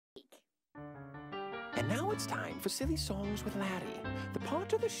And now it's time for Silly Songs with Larry, the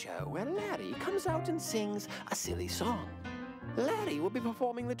part of the show where Larry comes out and sings a silly song. Larry will be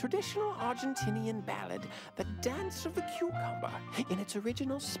performing the traditional Argentinian ballad, The Dance of the Cucumber, in its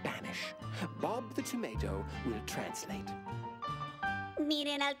original Spanish. Bob the Tomato will translate.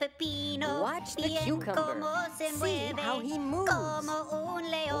 Miren al pepino. Watch the cucumber. Cómo se See mueve, how he moves. como un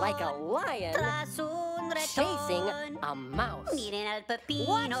león, like a lion tras un chasing ratón. a mouse. Miren al pepino.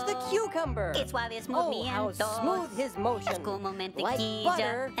 Watch the cucumber. Qué suaves Oh, how movimientos. smooth his motion. Es como Like mantequilla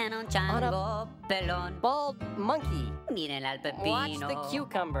butter en un on chango pelón. Bald monkey. Miren al pepino. Watch the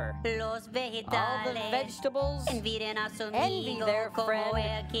cucumber. Los All the vegetales vegetables envidian a su envy amigo their como friend,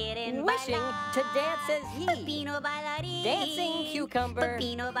 él quieren wishing bailar. to dance as he. Pepino bailarín. Dancing cucumber.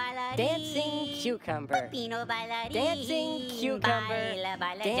 Pepino bailarín. Dancing cucumber. Pepino bailarín. Dancing cucumber. Baila,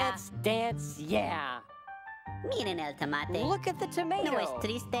 baila Dance, dance, yeah. ya. Miren el tomate. Look at the tomato. ¿No es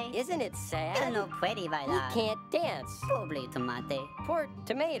triste? Isn't it Él sad? no puede He bailar. can't dance. Pobre tomate. Poor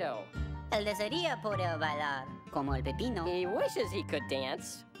tomato. Él desearía poder bailar como el pepino. He wishes he could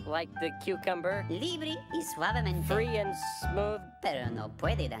dance like the cucumber, Libre y suavemente. free and smooth, Pero no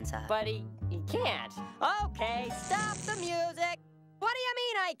puede danzar. but he can't. Okay, stop the music. What do you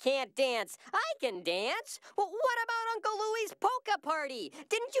mean I can't dance? I can dance. Well, what about Uncle Louie's polka party?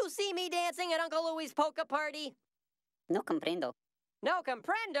 Didn't you see me dancing at Uncle Louie's polka party? No comprendo. No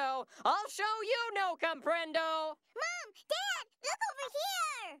comprendo. I'll show you no comprendo. Mom! Dad! Look over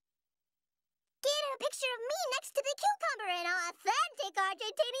here! Get a picture of me next to the cucumber in authentic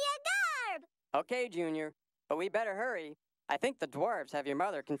Argentinian garb! Okay, Junior, but we better hurry. I think the dwarves have your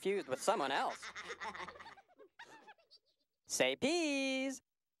mother confused with someone else. Say peas.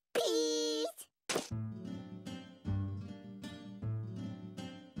 Peas!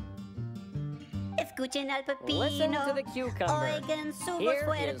 Escuchen al pepino. Listen to the cucumber. Oigan su voz Hear his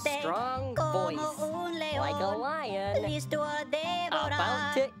fuerte. strong Como voice, un león. like a lion Listo a devorar.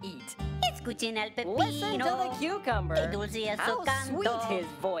 about to eat. Escuchen al Listen pepino. to the cucumber. Qué dulce es su How canto. sweet his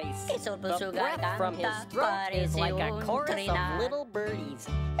voice. Que sorbo The su breath from his garganta throat is parece like a un chorus trinar. of little birdies.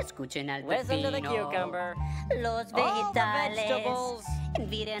 Escuchen al Listen to the pepino. cucumber. Los All the vegetales vegetables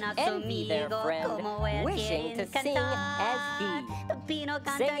envidian a su envy their amigo friend, como él wishing quieren to sing cantar. as he. Pepino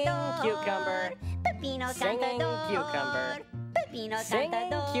Singing cantador. cucumber. Pepino Singing cantador. cucumber. Pepino Singing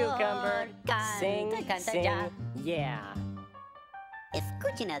cantador. cucumber. Canta, Sing, canta sing, ya. yeah.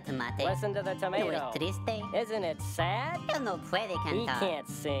 Escuchen al tomate. Listen to the ¿No tomato. es triste? Isn't it sad? Él no puede He cantar. can't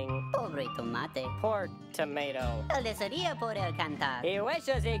sing. Pobre tomate. Poor tomato. Él desearía poder cantar. He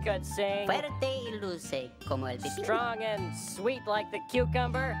wishes he could sing. Fuerte y dulce como el pepino. Strong and sweet like the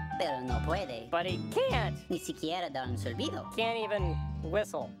cucumber, Pero no puede. but he can't. Ni siquiera dar un silbido. Can't even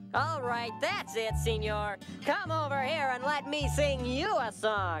whistle. All right, that's it, senor. Come over here and let me sing you a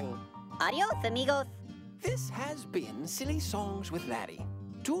song. Adiós, amigos. This has been Silly Songs with Larry.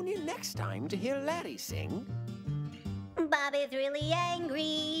 Tune in next time to hear Larry sing. Bob is really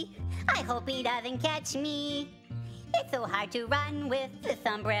angry. I hope he doesn't catch me. It's so hard to run with the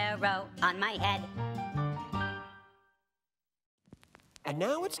sombrero on my head. And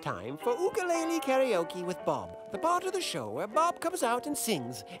now it's time for ukulele karaoke with Bob, the part of the show where Bob comes out and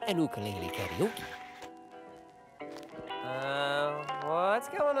sings an ukulele karaoke. What's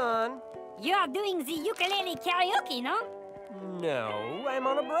going on? You are doing the ukulele karaoke, no? No, I'm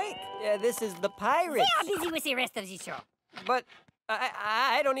on a break. This is the They Pirates. are busy with the rest of the show. But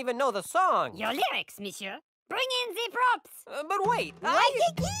I don't even know the song. Your lyrics, monsieur. Bring in the props. But wait,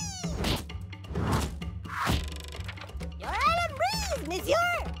 You're out of breeze,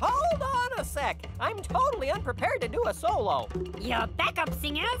 monsieur! Hold on a sec. I'm totally unprepared to do a solo. Your backup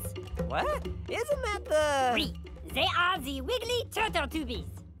singers? What? Isn't that the... Oui, they are the Wiggly Turtle Tubies.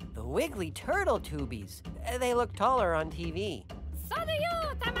 The Wiggly Turtle Tubies. They look taller on TV. So do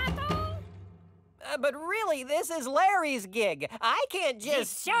you, Tomato. But really, this is Larry's gig. I can't This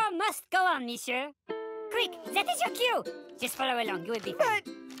just... show must go on, monsieur. Quick, that is your cue. Just follow along, you will be fine.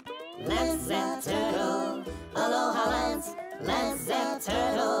 Lance and Turtle, aloha Lance. Lance and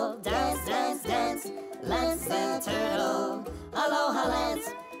Turtle, dance, dance, dance. Lance and Turtle, aloha Lance.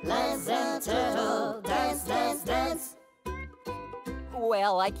 Lance and Turtle, dance, dance, dance.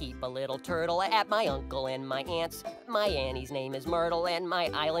 Well, I keep a little turtle at my uncle and my aunt's. My Annie's name is Myrtle, and my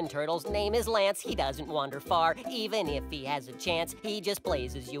island turtle's name is Lance. He doesn't wander far, even if he has a chance. He just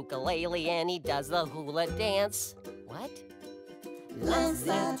plays his ukulele and he does the hula dance. What? Lance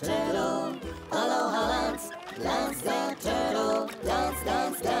and Turtle, aloha Lance. Lance and Turtle, dance,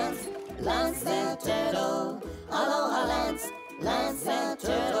 dance, dance. Lance and Turtle, aloha Lance. Lance and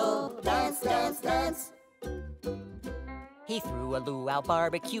Turtle, dance, dance, dance. He threw threw a luau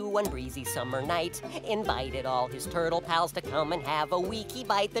barbecue one breezy summer night. Invited all his turtle pals to come and have a weeky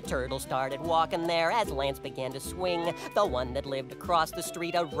bite. The turtle started walking there as Lance began to swing. The one that lived across the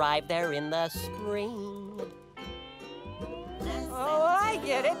street arrived there in the spring. Oh, I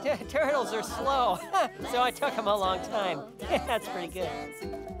get it. Turtles are slow, so it took him a long time. That's pretty good.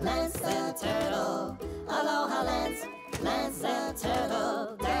 Lance the turtle, aloha Lance. Lance the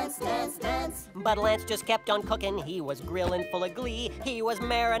turtle, dance, dance, dance. But Lance just kept on cooking. He was grilling full of glee. He was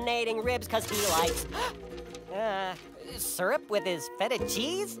marinating ribs because he likes syrup with his feta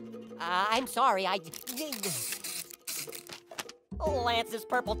cheese. I'm sorry, Lance's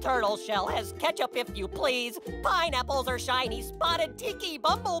purple turtle shell has ketchup, if you please. Pineapples are shiny, spotted tiki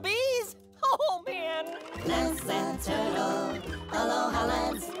bumblebees. Oh, man. Lance the turtle, aloha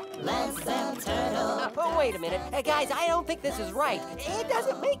Lance. Lance the turtle. Oh, wait a minute. Guys, I don't think this is right. It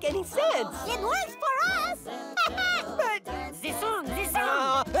doesn't make any sense. It works for us! But The song.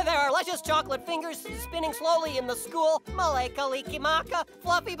 there are luscious chocolate fingers spinning slowly in the school. Maleka Likimaka,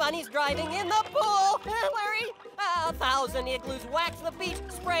 fluffy bunnies driving in the pool. Larry, 1,000 igloos wax the beach,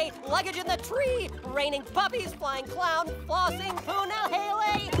 spray luggage in the tree, raining puppies, flying clown, flossing Puna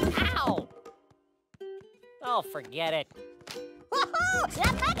Hele. Ow! Oh, forget it. Woohoo!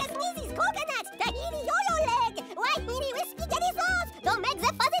 Alpaca sneezes, coconuts, Tahiti yo-yo leg, Wahiti with spaghetti sauce, don't make the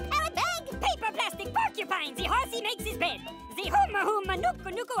fuzzy parrot beg. Paper plastic porcupine, the horsey makes his bed. The huma nuku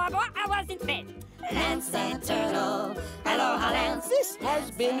nuku I wasn't fed. Lance the turtle, aloha Lance. This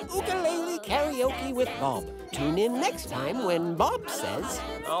has been Ukulele Karaoke with Bob. Tune in next time when Bob says,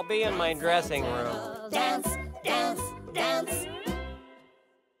 I'll be in my dressing room. Dance, dance, dance.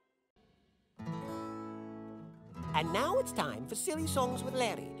 And now it's time for Silly Songs with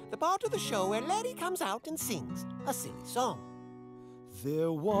Larry, the part of the show where Larry comes out and sings a silly song.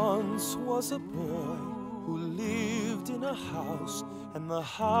 There once was a boy who lived in a house, and the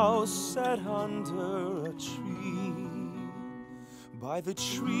house sat under a tree. By the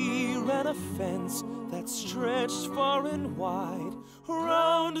tree ran a fence that stretched far and wide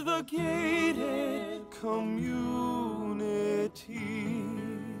around the gated community.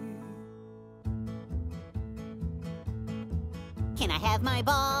 Can I have my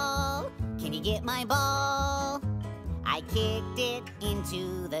ball? Can you get my ball? I kicked it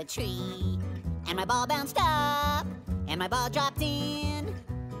into the tree, and my ball bounced up, and my ball dropped in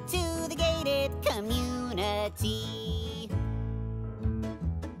to the gated community.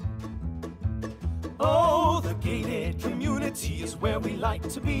 Oh, the gated community is where we like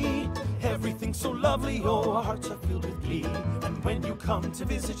to be. Everything's so lovely, oh, our hearts are filled with glee. And when you come to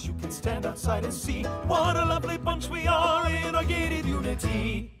visit, you can stand outside and see what a lovely bunch we are in our gated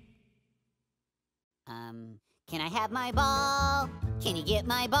unity. Can I have my ball? Can you get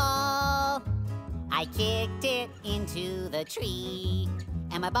my ball? I kicked it into the tree,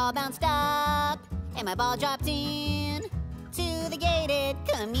 and my ball bounced up, and my ball dropped in to the gated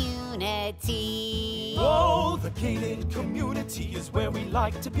community. Oh, the gated community is where we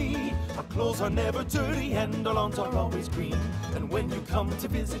like to be. Our clothes are never dirty and our lawns are always green. And when you come to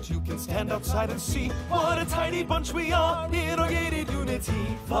visit, you can stand outside and see what a tiny bunch we are in our gated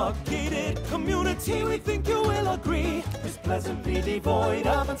unity. The gated community, we think you will agree, is pleasantly devoid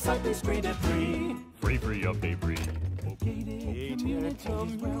of unsightly stray debris. Free of debris. Gated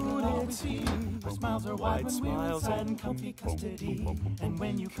community, our smiles are wide, smiles and comfy custody. And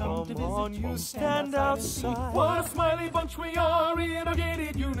when you come to visit, you stand outside. What a smiley bunch we are in our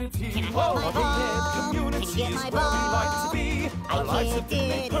gated unity. Can I have my ball? Community Can you get is my where we like to ball? be. Our I lives have kicked been it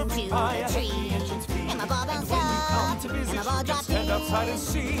made perfect into by a the happy tree, entrance fee. and my ball bounced when you come up, to visit, and my you ball can dropped stand in outside and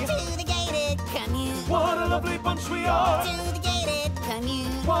see to the gated community. what a lovely bunch we are. To the gated community.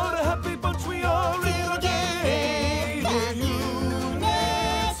 What a happy bunch we are in our gated unity.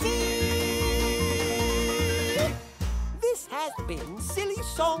 This has been Silly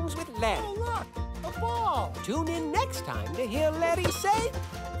Songs with Larry. Oh, look, a ball. Tune in next time to hear Larry say,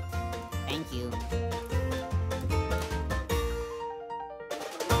 Thank you.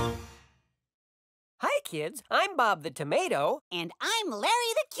 Hi, kids. I'm Bob the Tomato. And I'm Larry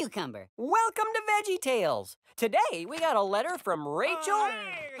the Cucumber. Welcome to VeggieTales. Today, we got a letter from Rachel.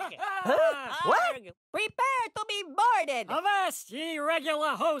 Huh? What? Prepare to be boarded. Avast, ye regular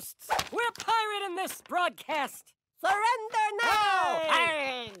hosts. We're pirating this broadcast. Surrender now.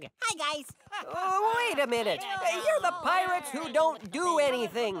 Arrgh. Hi, guys. Oh, wait a minute. You're the pirates who don't do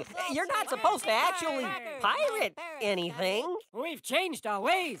anything. You're not supposed to actually pirate anything. We've changed our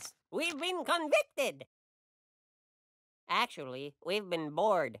ways. We've been convicted. Actually, we've been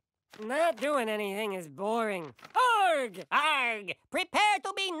bored. Not doing anything is boring. Oh, Arg! Arg! Prepare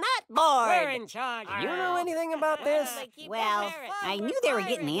to be not bored! We're in charge. You know anything about this? Well, I knew they were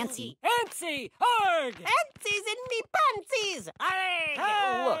getting antsy. Antsy! Arg! Pantsies in me pantsies!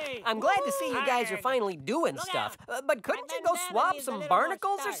 Arg! Look, I'm glad to see you guys are finally doing Look stuff. out. But couldn't My you go banana swap needs a some little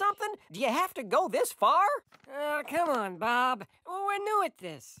barnacles more or starch. something? Do you have to go this far? Oh, come on, Bob. We're new at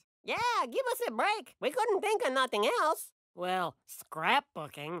this. Yeah, give us a break. We couldn't think of nothing else. Well,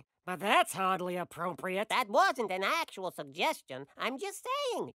 scrapbooking, but that's hardly appropriate. That wasn't an actual suggestion. I'm just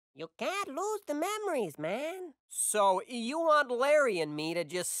saying, you can't lose the memories, man. So you want Larry and me to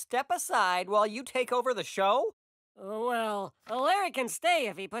just step aside while you take over the show? Well, Larry can stay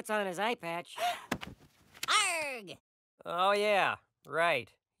if he puts on his eye patch. Arg! Oh yeah,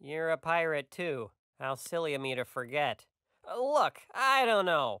 right. You're a pirate too. How silly of me to forget. Look, I don't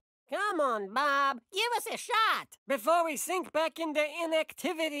know. Come on, Bob. Give us a shot. Before we sink back into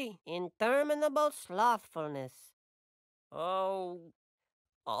inactivity. Interminable slothfulness. Oh,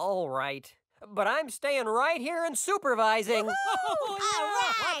 all right. But I'm staying right here and supervising. All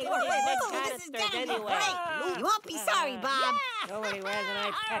right! Wait, This is canisters gonna be anyway. great. You won't be sorry, Bob. Nobody wears an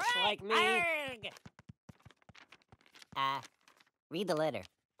eye patch like me. Arg! Read the letter.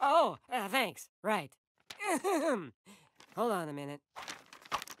 Oh, thanks. Right. Hold on a minute.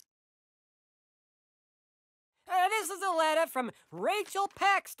 This is a letter from Rachel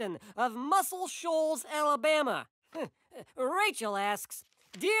Paxton of Muscle Shoals, Alabama. Rachel asks,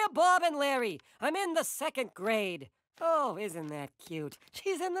 Dear Bob and Larry, I'm in the 2nd grade. Oh, isn't that cute?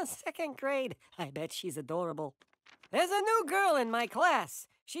 She's in the 2nd grade. I bet she's adorable. There's a new girl in my class.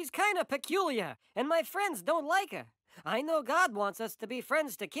 She's kind of peculiar, and my friends don't like her. I know God wants us to be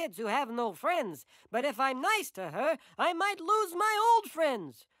friends to kids who have no friends, but if I'm nice to her, I might lose my old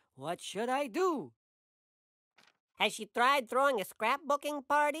friends. What should I do? Has she tried throwing a scrapbooking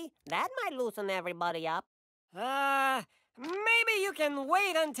party? That might loosen everybody up. Maybe you can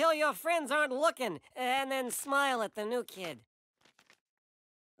wait until your friends aren't looking and then smile at the new kid.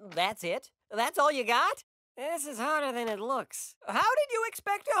 That's it? That's all you got? This is harder than it looks. How did you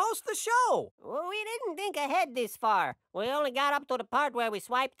expect to host the show? Well, we didn't think ahead this far. We only got up to the part where we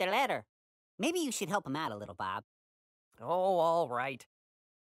swiped the letter. Maybe you should help him out a little, Bob. Oh, all right.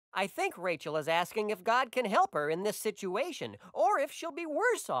 I think Rachel is asking if God can help her in this situation, or if she'll be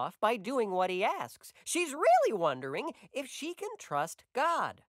worse off by doing what he asks. She's really wondering if she can trust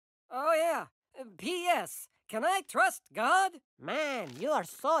God. Oh, yeah. P.S. Can I trust God? Man, you are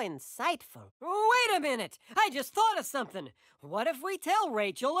so insightful. Wait a minute. I just thought of something. What if we tell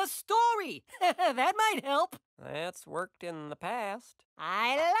Rachel a story? That might help. That's worked in the past.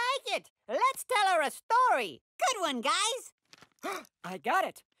 I like it. Let's tell her a story. Good one, guys. I got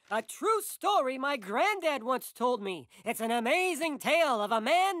it. A true story my granddad once told me. It's an amazing tale of a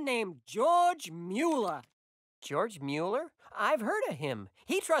man named George Mueller. George Mueller? I've heard of him.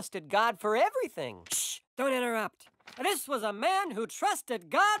 He trusted God for everything. Shh! Don't interrupt. This was a man who trusted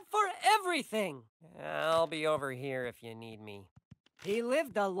God for everything. I'll be over here if you need me. He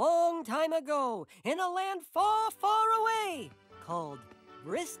lived a long time ago in a land far, far away called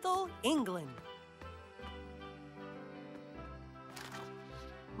Bristol, England.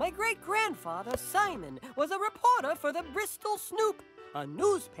 My great-grandfather, Simon, was a reporter for the Bristol Snoop, a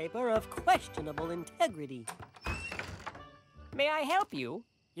newspaper of questionable integrity. May I help you?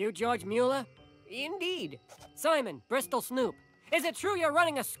 You George Mueller? Indeed. Simon, Bristol Snoop. Is it true you're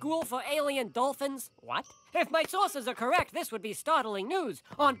running a school for alien dolphins? What? If my sources are correct, this would be startling news,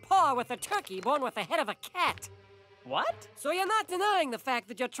 on par with a turkey born with the head of a cat. What? So you're not denying the fact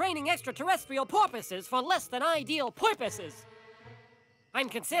that you're training extraterrestrial porpoises for less than ideal purposes? I'm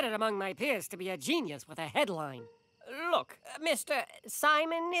considered among my peers to be a genius with a headline. Look, Mr.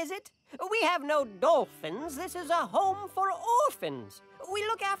 Simon, is it? We have no dolphins. This is a home for orphans. We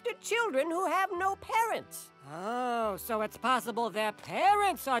look after children who have no parents. Oh, so it's possible their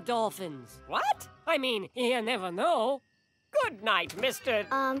parents are dolphins. What? I mean, you never know. Good night, Mr.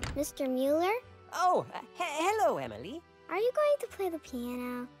 Mr. Mueller? Oh, hello, Emily. Are you going to play the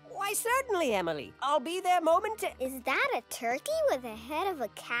piano? Why, certainly, Emily. I'll be there momentarily. Is that a turkey with the head of a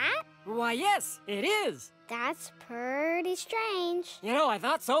cat? Why, yes, it is. That's pretty strange. You know, I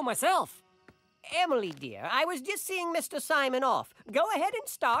thought so myself. Emily, dear, I was just seeing Mr. Simon off. Go ahead and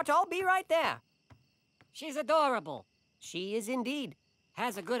start. I'll be right there. She's adorable. She is indeed.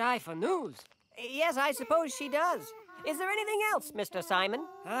 Has a good eye for news. Yes, I suppose she does. Is there anything else, Mr. Simon?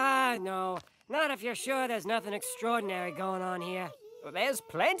 No. Not if you're sure there's nothing extraordinary going on here. Well, there's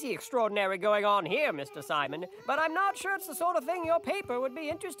plenty extraordinary going on here, Mr. Simon, but I'm not sure it's the sort of thing your paper would be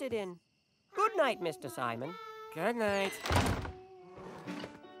interested in. Good night, Mr. Simon. Good night.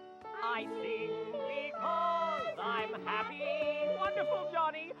 I sing because I'm am happy, wonderful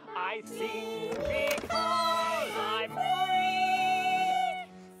Johnny. I sing because I'm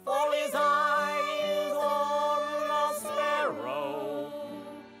free. For his eye is on the sparrow,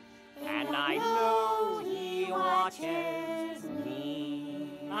 and I know he watches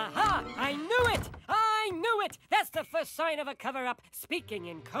me. Aha! I knew it! I knew it! That's the first sign of a cover-up, speaking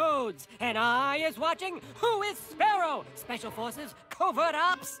in codes. An eye is watching. Who is Sparrow? Special Forces? Covert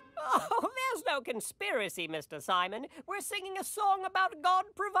Ops? Oh, there's no conspiracy, Mr. Simon. We're singing a song about God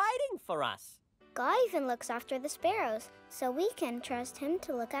providing for us. God even looks after the sparrows, so we can trust him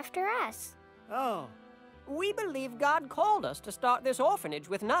to look after us. Oh. We believe God called us to start this orphanage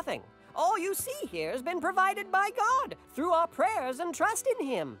with nothing. All you see here has been provided by God through our prayers and trust in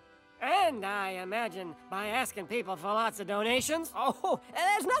him. And I imagine by asking people for lots of donations. Oh,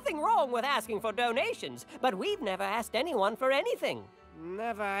 there's nothing wrong with asking for donations, but we've never asked anyone for anything.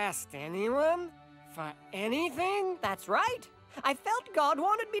 Never asked anyone for anything? That's right. I felt God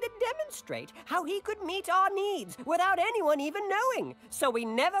wanted me to demonstrate how he could meet our needs without anyone even knowing. So we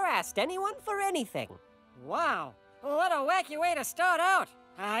never asked anyone for anything. Wow. What a wacky way to start out.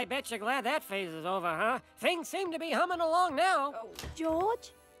 I bet you're glad that phase is over, huh? Things seem to be humming along now.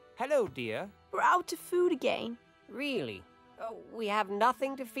 George, Hello, dear. we're out of food again. Really? We have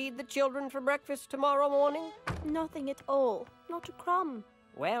nothing to feed the children for breakfast tomorrow morning? Nothing at all. Not a crumb.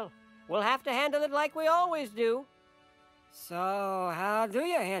 Well, we'll have to handle it like we always do. So, how do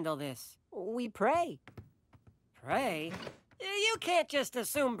you handle this? We pray. Pray? You can't just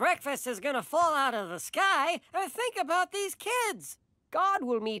assume breakfast is gonna fall out of the sky. Think about these kids. God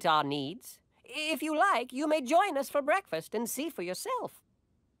will meet our needs. If you like, you may join us for breakfast and see for yourself.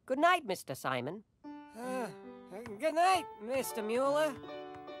 Good night, Mr. Simon. Good night, Mr. Mueller.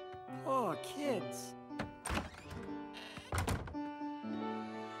 Poor kids.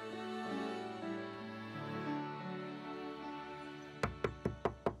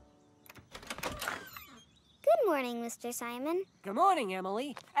 Good morning, Mr. Simon. Good morning,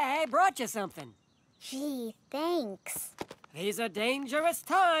 Emily. I brought you something. Gee, thanks. These are dangerous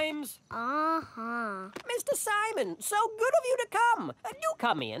times. Uh-huh. Mr. Simon, so good of you to come. Do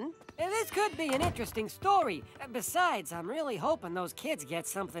come in. This could be an interesting story. Besides, I'm really hoping those kids get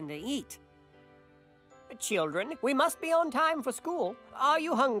something to eat. Children, we must be on time for school. Are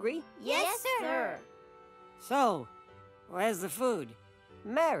you hungry? Yes, sir. So, where's the food?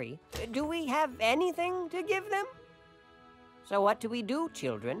 Mary, do we have anything to give them? So what do we do,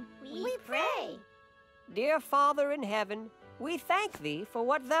 children? We pray. Dear Father in heaven, we thank thee for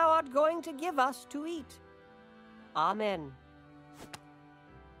what thou art going to give us to eat. Amen.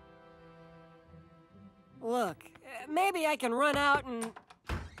 Look, maybe I can run out and...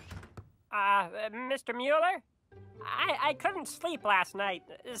 Mr. Mueller? I couldn't sleep last night.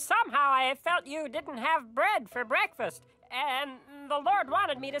 Somehow I felt you didn't have bread for breakfast, and the Lord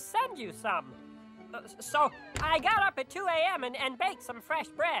wanted me to send you some. So I got up at 2 a.m. and baked some fresh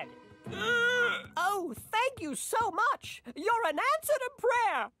bread. Oh, thank you so much. You're an answer to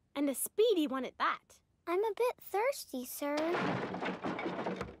prayer. And a speedy one at that. I'm a bit thirsty, sir.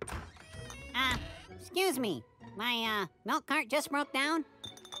 Excuse me. My, milk cart just broke down.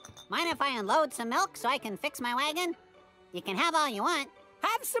 Mind if I unload some milk so I can fix my wagon? You can have all you want.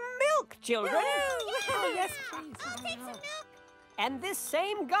 Have some milk, children. Oh, yes, please. I'll take some milk. And this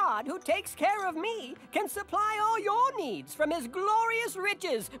same God who takes care of me can supply all your needs from his glorious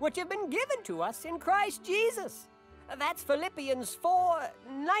riches, which have been given to us in Christ Jesus. That's Philippians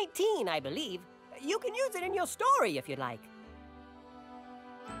 4:19, I believe. You can use it in your story if you'd like.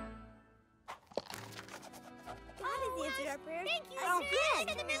 Thank you, sir.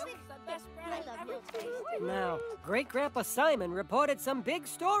 For the milk. I love milk. Now, Great-Grandpa Simon reported some big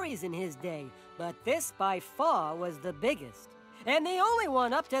stories in his day, but this by far was the biggest. And the only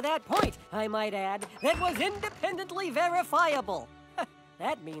one up to that point, I might add, that was independently verifiable.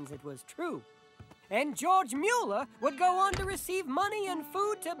 That means it was true. And George Mueller would go on to receive money and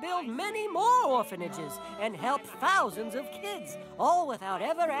food to build many more orphanages and help thousands of kids, all without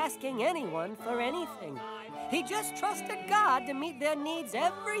ever asking anyone for anything. He just trusted God to meet their needs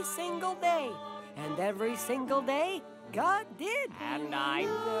every single day. And every single day, God did. And I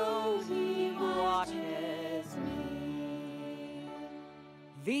know he watches me.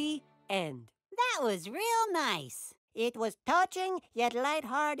 The end. That was real nice. It was touching yet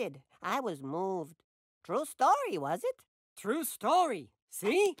lighthearted. I was moved. True story, was it? True story.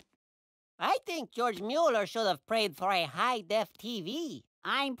 See? I think George Mueller should have prayed for a high-def TV.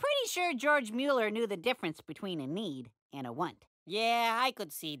 I'm pretty sure George Mueller knew the difference between a need and a want. Yeah, I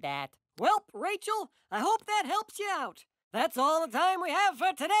could see that. Well, Rachel, I hope that helps you out. That's all the time we have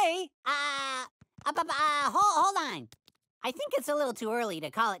for today. Hold on. I think it's a little too early to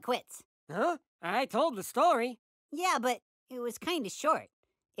call it quits. Huh? I told the story. Yeah, but it was kind of short.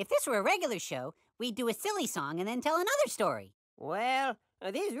 If this were a regular show, we'd do a silly song and then tell another story. Well,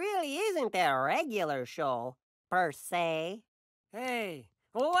 this really isn't a regular show, per se. Hey,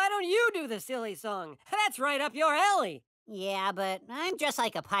 well, why don't you do the silly song? That's right up your alley. Yeah, but I'm dressed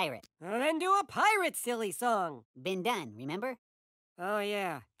like a pirate. Well, then do a pirate silly song. Been done, remember? Oh,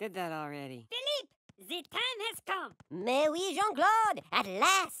 yeah, did that already. Philippe, the time has come. Mais oui, Jean-Claude, at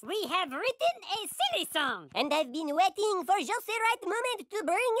last. We have written a silly song. And I've been waiting for just the right moment to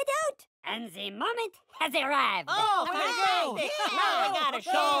bring it out. And the moment has arrived. Oh, hooray! Yeah. Now I got a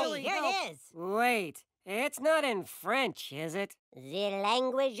show. Here it is. Wait, it's not in French, is it? The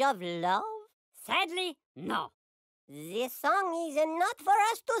language of love? Sadly, no. This song is not for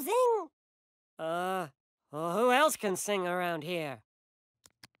us to sing. Well, who else can sing around here?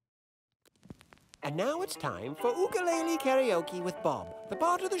 And now it's time for ukulele karaoke with Bob, the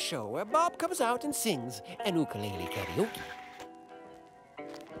part of the show where Bob comes out and sings an ukulele karaoke.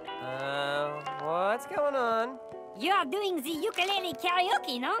 What's going on? You are doing the ukulele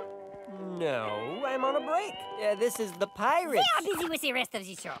karaoke, no? No, I'm on a break. This is the Pirates. They are busy with the rest of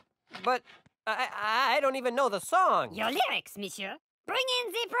the show. But I don't even know the song. Your lyrics, monsieur. Bring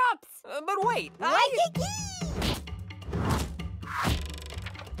in the props. But wait,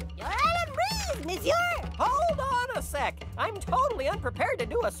 You're out of breath, monsieur. Hold on a sec. I'm totally unprepared to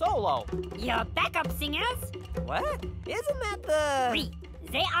do a solo. Your backup singers? What? Isn't that the... Oui,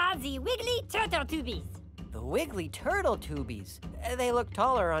 they are the Wiggly Turtle Tubies. The Wiggly Turtle Tubies. They look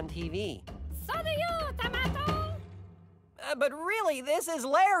taller on TV. So do you, Tomato. But really, this is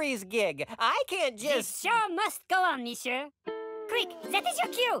Larry's gig. I can't just... The show must go on, monsieur. Quick, that is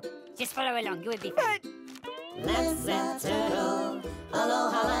your cue. Just follow along, you will be fine. Lance that turtle,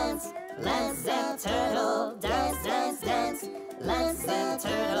 aloha Lance. Lance that turtle, dance, dance, dance. Lance that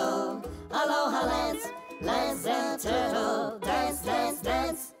turtle, aloha Lance. Lance that turtle, dance, dance,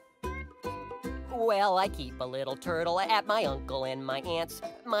 dance. Well, I keep a little turtle at my uncle and my aunt's.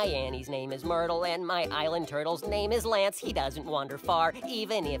 My Annie's name is Myrtle, and my island turtle's name is Lance. He doesn't wander far,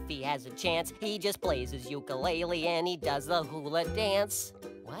 even if he has a chance. He just plays his ukulele and he does the hula dance.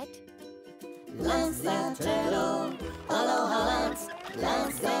 What? Lance that turtle, aloha Lance.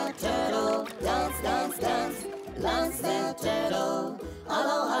 Lance that turtle, dance, dance, dance. Lance that turtle,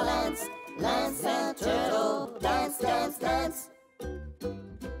 aloha Lance. Lance that turtle, dance, dance, dance.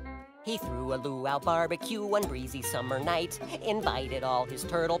 He threw a luau barbecue one breezy summer night, invited all his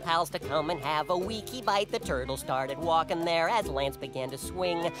turtle pals to come and have a weeky bite. The turtle started walking there as Lance began to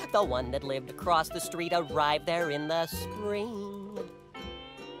swing. The one that lived across the street arrived there in the spring.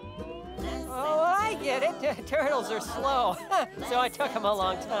 Oh, I get it. Turtles are slow. So I took him a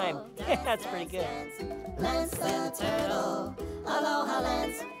long time. That's pretty good. Lance that turtle, aloha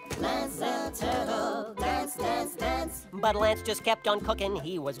Lance. Lance that turtle, dance, dance, dance. But Lance just kept on cooking.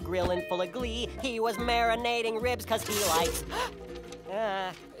 He was grilling full of glee. He was marinating ribs because he likes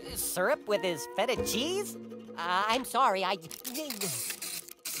syrup with his feta cheese. I'm sorry,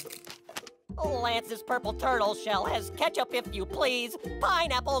 Lance's purple turtle shell has ketchup, if you please.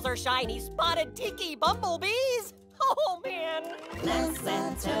 Pineapples are shiny, spotted tiki bumblebees. Oh, man. Lance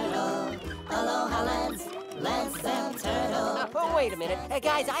that turtle, aloha Lance. Lance that turtle. Oh, wait a minute.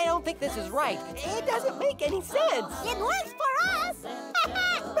 Guys, I don't think this is right. It doesn't make any sense. It works for us.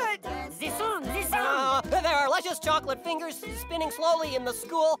 But The song. there are luscious chocolate fingers spinning slowly in the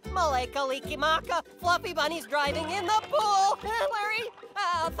school. Maleka Likimaka, fluffy bunnies driving in the pool. Larry,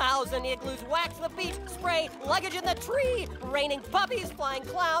 1,000 igloos wax the beach, spray luggage in the tree, raining puppies, flying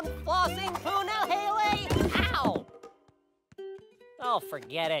clown, flossing punahele. Ow! Oh,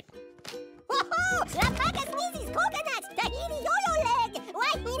 forget it. Woohoo! Alpaca sneezes coconuts, Tahiti yo-yo leg,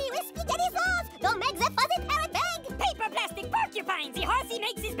 Wahine with spaghetti sauce, don't make the fuzzy parrot beg. Paper plastic porcupine, the horsey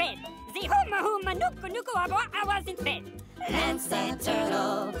makes his bed. The huma nuku nuku I wasn't fed. Lance that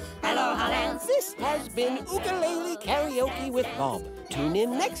turtle, aloha Lance. This has been Ukulele Karaoke with Bob. Tune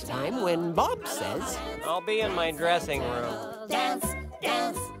in next time when Bob says... I'll be in my dressing room. Dance,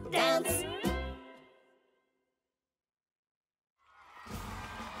 dance, dance.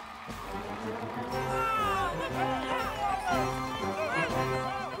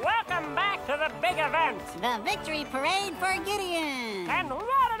 Welcome back to the big event. The victory parade for Gideon. And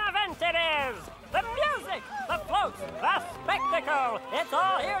what an event it is! The music, the floats, the spectacle. It's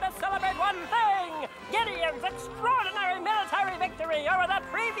all here to celebrate one thing. Gideon's extraordinary military victory over the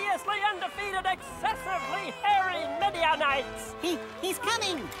previously undefeated, excessively hairy Midianites. He's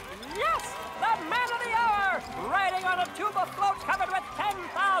coming. Yes, the man of the hour, riding on a tube of floats covered with 10,000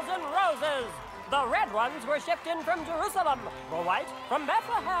 roses. The red ones were shipped in from Jerusalem, the white from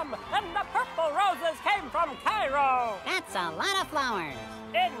Bethlehem, and the purple roses came from Cairo. That's a lot of flowers.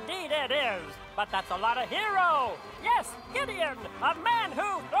 Indeed it is, but that's a lot of hero. Yes, Gideon, a man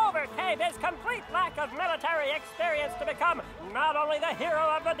who overcame his complete lack of military experience to become not only the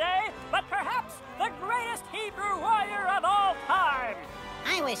hero of the day, but perhaps the greatest Hebrew warrior of all time.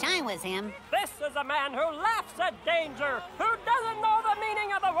 I wish I was him. This is a man who laughs at danger, who doesn't know the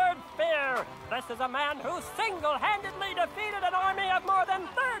meaning of the word fear. This is a man who single-handedly defeated an army of more than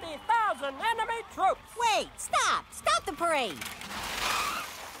 30,000 enemy troops. Wait, stop! Stop the parade!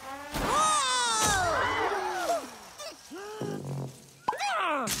 Whoa!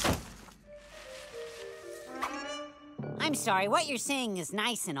 I'm sorry, what you're saying is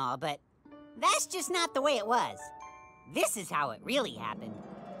nice and all, but that's just not the way it was. This is how it really happened.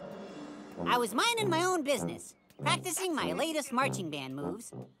 I was minding my own business, practicing my latest marching band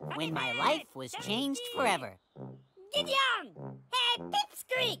moves, when my life was changed forever. Gideon! Hey,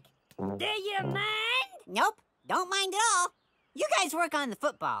 Pipsqueak! Do you mind? Nope, don't mind at all. You guys work on the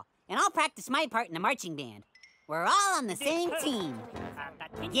football, and I'll practice my part in the marching band. We're all on the same team.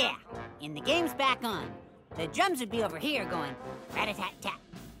 Yeah, and the game's back on. The drums would be over here going rat-a-tat-tat,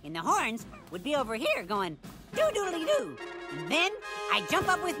 and the horns would be over here going doo-doodly-doo. And then I jump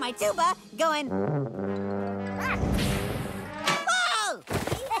up with my tuba going...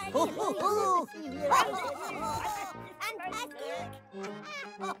 Whoa!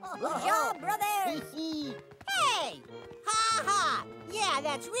 Good job, brothers! Hey! Ha-ha! Yeah,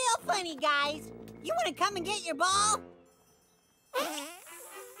 that's real funny, guys. You want to come and get your ball? Hey!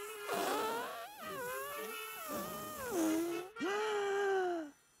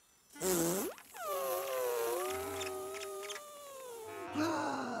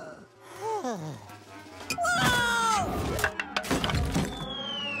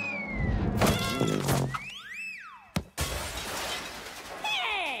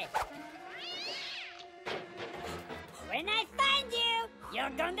 When I find you, you're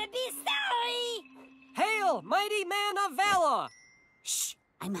gonna be sorry! Hail, mighty man of valor! Shh,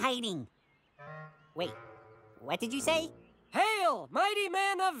 I'm hiding. Wait, what did you say? Hail, mighty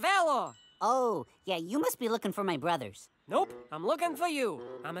man of valor! Oh, yeah, you must be looking for my brothers. Nope, I'm looking for you.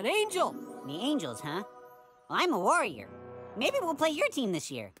 I'm an angel. The angels, huh? Well, I'm a warrior. Maybe we'll play your team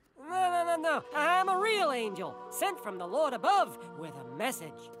this year. No. I'm a real angel, sent from the Lord above with a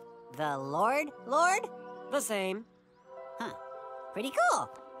message. The Lord? Lord? The same. Huh, pretty cool.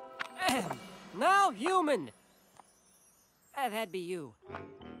 Now human. That'd be you.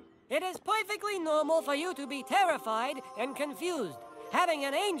 It is perfectly normal for you to be terrified and confused. Having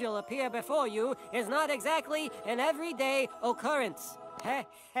an angel appear before you is not exactly an everyday occurrence. Heh,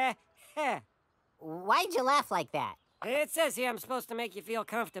 heh, heh. Why'd you laugh like that? It says here I'm supposed to make you feel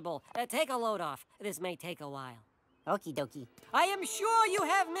comfortable. Take a load off. This may take a while. Okie dokie. I am sure you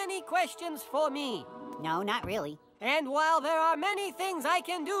have many questions for me. No, not really. And while there are many things I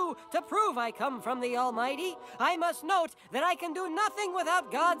can do to prove I come from the Almighty, I must note that I can do nothing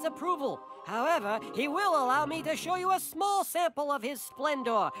without God's approval. However, He will allow me to show you a small sample of His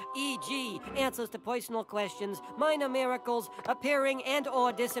splendor, e.g., answers to personal questions, minor miracles, appearing and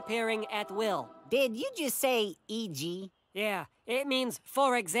or disappearing at will. Did you just say E.G.? Yeah, it means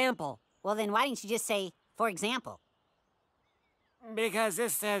for example. Well, then why didn't you just say for example? Because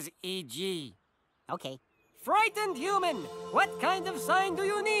this says E.G. Okay. Frightened human, what kind of sign do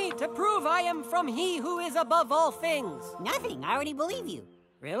you need to prove I am from He who is above all things? Nothing. I already believe you.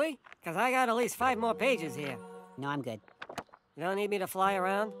 Really? Because I got at least 5 more pages here. No, I'm good. You don't need me to fly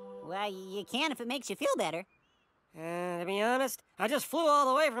around? Well, you can if it makes you feel better. To be honest, I just flew all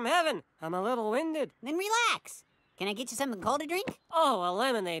the way from heaven. I'm a little winded. Then relax. Can I get you something cold to drink? Oh, a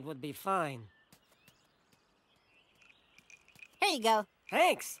lemonade would be fine. Here you go.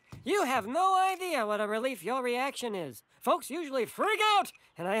 Thanks. You have no idea what a relief your reaction is. Folks usually freak out,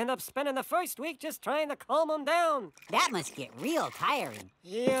 and I end up spending the first week just trying to calm them down. That must get real tiring.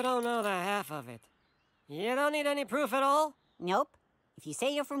 You don't know the half of it. You don't need any proof at all? Nope. If you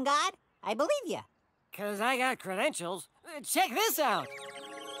say you're from God, I believe you. 'Cause I got credentials. Check this out.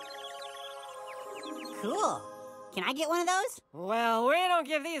 Cool. Can I get one of those? Well, we don't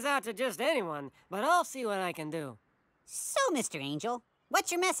give these out to just anyone, but I'll see what I can do. So, Mr. Angel,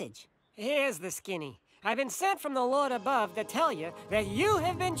 what's your message? Here's the skinny. I've been sent from the Lord above to tell you that you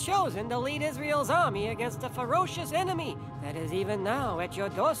have been chosen to lead Israel's army against a ferocious enemy that is even now at your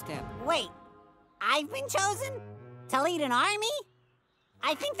doorstep. Wait, I've been chosen to lead an army?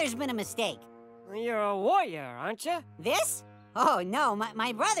 I think there's been a mistake. You're a warrior, aren't you? This? Oh, no,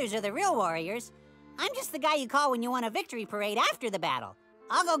 my brothers are the real warriors. I'm just the guy you call when you want a victory parade after the battle.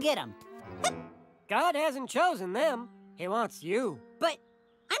 I'll go get them. God hasn't chosen them. He wants you. But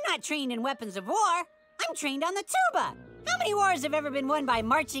I'm not trained in weapons of war. I'm trained on the tuba. How many wars have ever been won by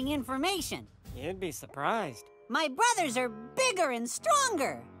marching information? You'd be surprised. My brothers are bigger and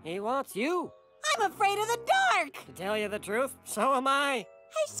stronger. He wants you. I'm afraid of the dark. To tell you the truth, so am I.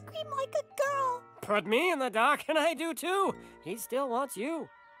 I scream like a girl. Put me in the dark and I do too. He still wants you.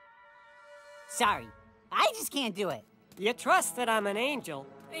 Sorry, I just can't do it. You trust that I'm an angel.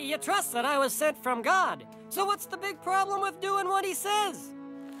 You trust that I was sent from God. So what's the big problem with doing what he says?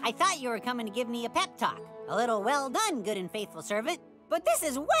 I thought you were coming to give me a pep talk. A little well done, good and faithful servant. But this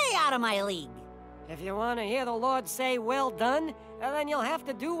is way out of my league. If you want to hear the Lord say, well done, then you'll have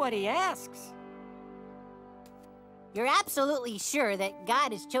to do what he asks. You're absolutely sure that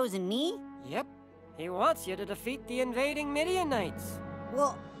God has chosen me? Yep. He wants you to defeat the invading Midianites.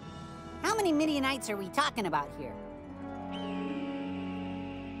 Well, how many Midianites are we talking about here?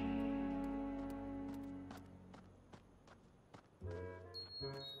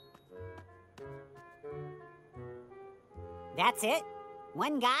 That's it?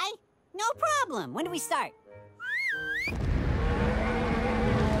 One guy? No problem. When do we start?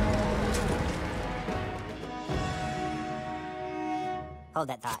 Hold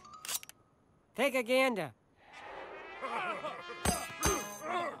that thought. Take a gander.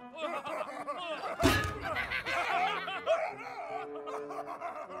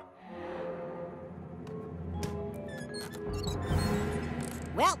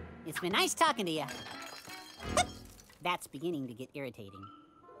 Well, it's been nice talking to you. That's beginning to get irritating.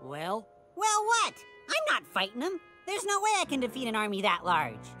 Well? Well, what? I'm not fighting him. There's no way I can defeat an army that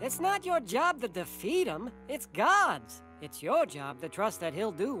large. It's not your job to defeat him. It's God's. It's your job to trust that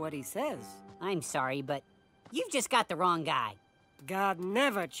he'll do what he says. I'm sorry, but you've just got the wrong guy. God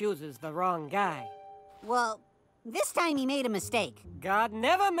never chooses the wrong guy. Well, this time he made a mistake. God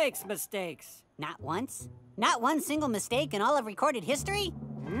never makes mistakes. Not once? Not one single mistake in all of recorded history?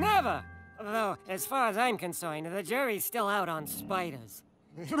 Never! Though, as far as I'm concerned, the jury's still out on spiders.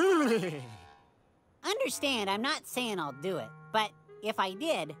 Understand, I'm not saying I'll do it, but if I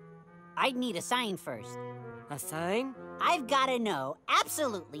did, I'd need a sign first. A sign? I've got to know,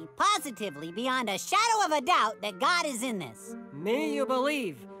 absolutely, positively, beyond a shadow of a doubt, that God is in this. Me you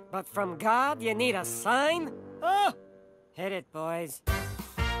believe, but from God you need a sign? Oh! Hit it, boys.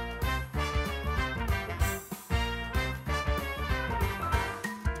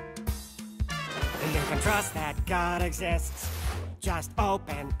 You can trust that God exists. Just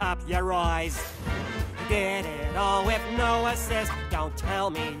open up your eyes. He did it all with no assist. Don't tell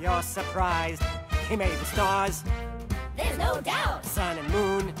me you're surprised. He made the stars. There's no doubt. Sun and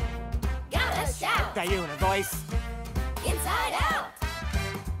moon. Gotta shout. The universe. Inside out.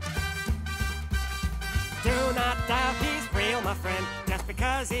 Do not doubt he's real, my friend, just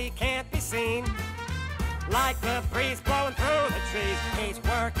because he can't be seen. Like the breeze blowing through the trees, he's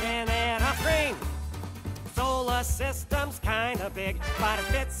working in a screen. Solar system's kinda big, but it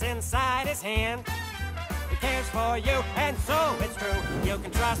fits inside his hand. He cares for you, and so it's true. You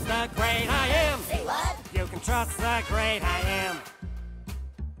can trust the great I am. Say what? You can trust the great I am.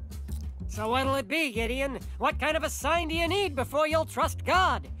 So what'll it be, Gideon? What kind of a sign do you need before you'll trust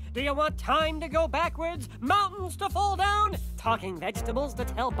God? Do you want time to go backwards? Mountains to fall down? Talking vegetables to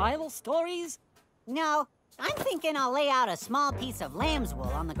tell Bible stories? No, I'm thinking I'll lay out a small piece of lamb's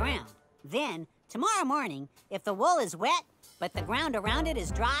wool on the ground. Then, tomorrow morning, if the wool is wet, but the ground around it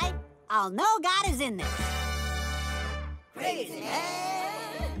is dry, I'll know God is in this. Praise Him.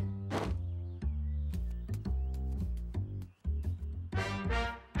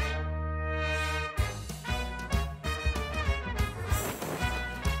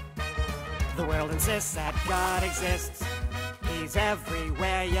 The world insists that God exists. He's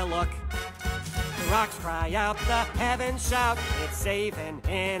everywhere you look. The rocks cry out, the heavens shout. It's saving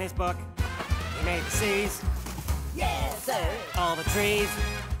in his book. He made the seas. Yes, sir. All the trees.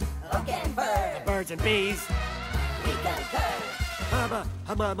 Oak and bird. Birds and bees. We concur.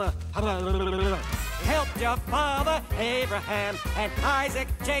 He helped your father Abraham and Isaac,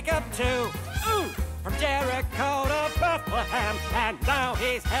 Jacob too. Ooh, from Jericho to Bethlehem, and now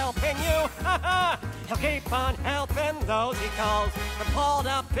he's helping you. He'll keep on helping those he calls, from Paul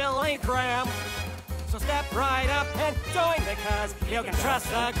to Billy Graham. So step right up and join, because you can trust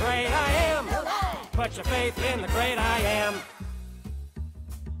the great I am. No lie. Put your faith in the great I am.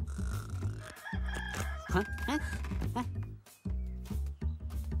 Huh? Huh? Huh?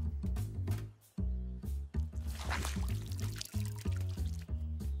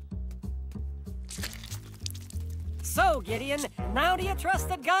 So, Gideon, now do you trust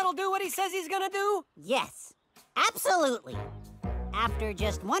that God will do what he says he's gonna do? Yes, absolutely. After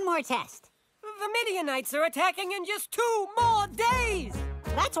just one more test. The Midianites are attacking in just 2 more days!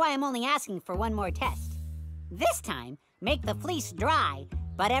 That's why I'm only asking for one more test. This time, make the fleece dry,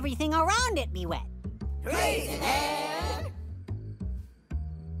 but everything around it be wet. Raise an hand.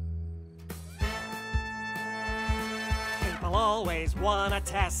 People always want a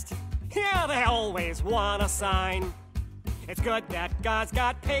test. Yeah, they always want a sign. It's good that God's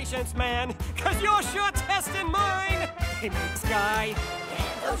got patience, man, 'cause you're sure testing mine. He made sky,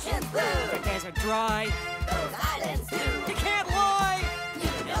 And oceans blue. the desert dry. Those islands too. You can't lie.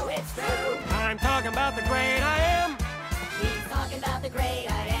 You know it's true. I'm talking about the great I am. He's talking about the great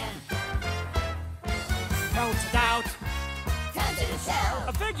I am. Don't doubt. Time to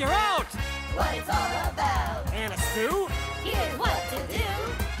shout Figure out. what it's all about. And a stew. Here's what to do.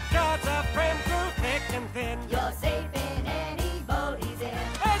 God's a friend through thick and thin. You're safe in any boat he's in.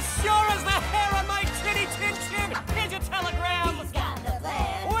 As sure as the hair on my chinny chin chin. Here's your telegram. He's got the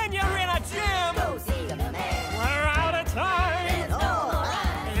plan. When you're in a jam. Go see the man. We're out of time. There's no more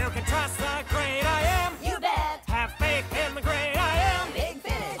rhyme. You can trust the great I am. You bet. Have faith in the great I am. Big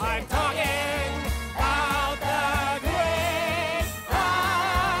finish. I'm talking about the great I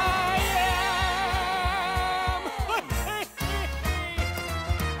am.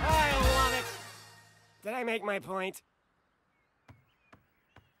 I love it. Did I make my point?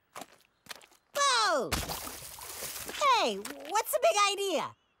 Whoa! Hey, what's the big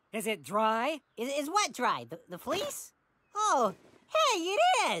idea? Is it dry? Is what dry? The fleece? Oh, hey, it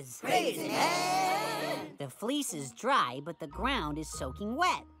is! Raise an hand. The fleece is dry, but the ground is soaking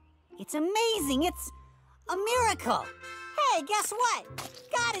wet. It's amazing. It's a miracle. Hey, guess what?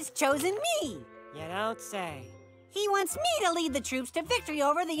 God has chosen me. You don't say. He wants me to lead the troops to victory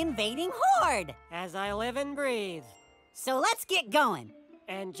over the invading horde. As I live and breathe. So let's get going.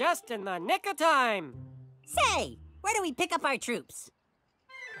 And just in the nick of time. Say, where do we pick up our troops?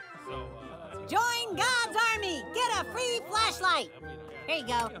 Join God's army. Get a free flashlight. Here you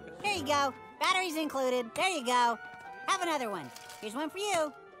go. Here you go. Batteries included. There you go. Have another one. Here's one for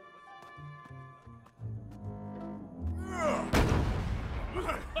you.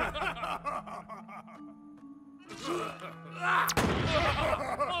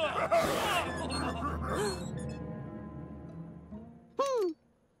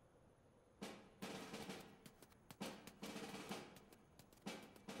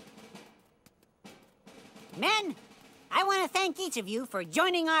 Men, I want to thank each of you for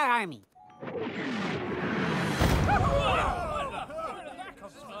joining our army.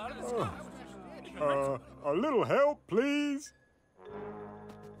 A little help, please?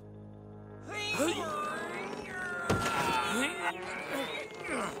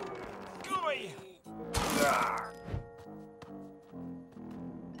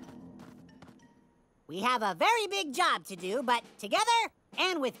 We have a very big job to do, but together,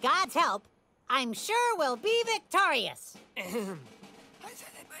 and with God's help, I'm sure we'll be victorious.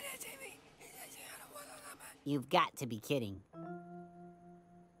 You've got to be kidding.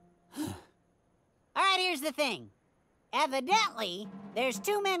 All right, here's the thing. Evidently, there's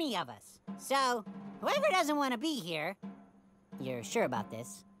too many of us. So, whoever doesn't want to be here, you're sure about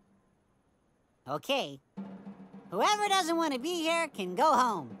this? Okay. Whoever doesn't want to be here can go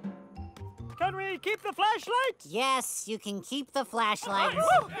home. Can we keep the flashlights? Yes, you can keep the flashlights. Here we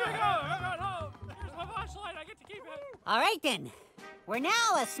go. I got home. Here's my flashlight. I get to keep it. All right, then. We're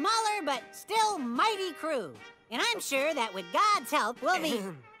now a smaller but still mighty crew. And I'm sure that with God's help, we'll be...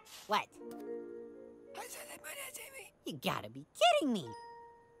 What? You gotta be kidding me.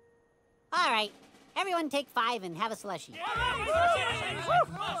 All right. Everyone take 5 and have a slushie. All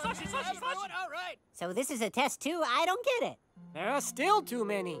right. So this is a test too? I don't get it. There are still too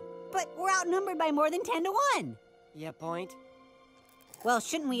many. But we're outnumbered by more than 10 to 1. Yeah, point. Well,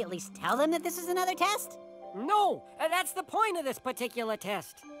 shouldn't we at least tell them that this is another test? No, that's the point of this particular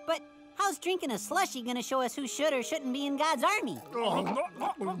test. But how's drinking a slushie gonna show us who should or shouldn't be in God's army? Brain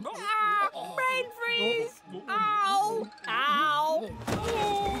freeze! Ow! Ow!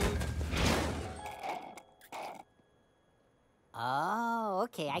 Oh,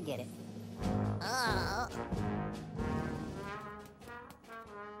 okay, I get it.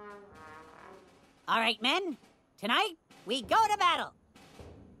 All right, men. Tonight, we go to battle.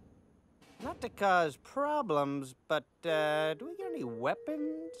 Not to cause problems, but do we get any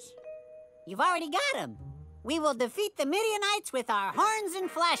weapons? You've already got them. We will defeat the Midianites with our horns and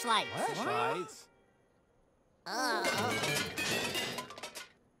flashlights. Flashlights?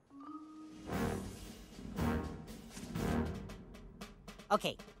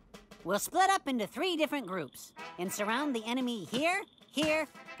 Okay, we'll split up into 3 different groups and surround the enemy here, here,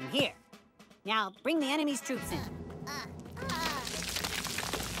 and here. Now, bring the enemy's troops in.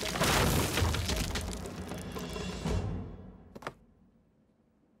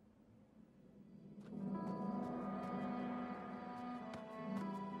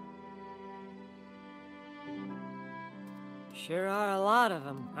 Sure are a lot of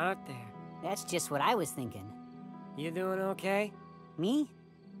them out there. That's just what I was thinking. You doing okay? Me?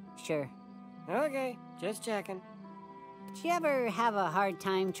 Sure. Okay, just checking. Did you ever have a hard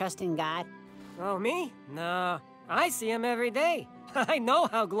time trusting God? Oh, me? No. I see him every day. I know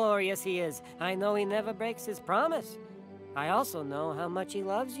how glorious he is. I know he never breaks his promise. I also know how much he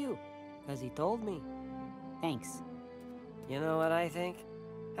loves you, because he told me. Thanks. You know what I think?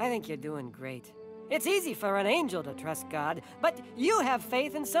 I think you're doing great. It's easy for an angel to trust God, but you have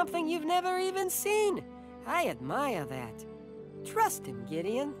faith in something you've never even seen. I admire that. Trust him,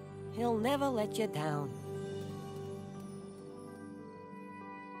 Gideon. He'll never let you down.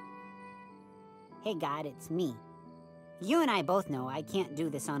 Hey, God, it's me. You and I both know I can't do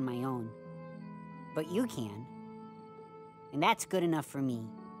this on my own. But you can. And that's good enough for me.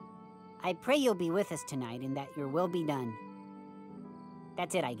 I pray you'll be with us tonight and that your will be done.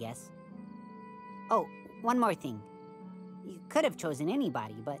 That's it, I guess. Oh, one more thing. You could have chosen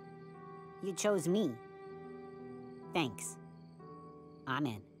anybody, but you chose me. Thanks.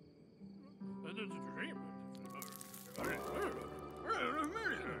 Amen.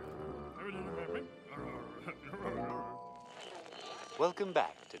 Welcome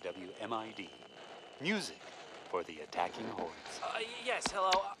back to WMID. Music for the attacking hordes. Yes,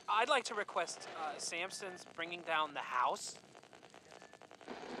 hello. I'd like to request Samson's bringing down the house.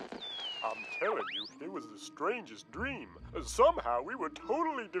 I'm telling you, it was the strangest dream. Somehow we were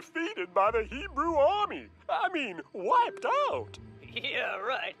totally defeated by the Hebrew army. I mean, wiped out. Yeah,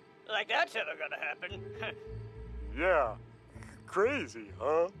 right. Like that's ever gonna happen. Yeah. Crazy,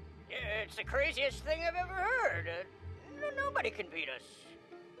 huh? It's the craziest thing I've ever heard. Nobody can beat us.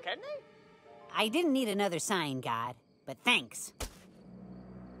 Can they? I didn't need another sign, God, but thanks.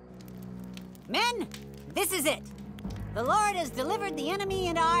 Men, this is it. The Lord has delivered the enemy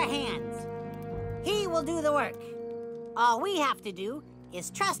into our hands. He will do the work. All we have to do is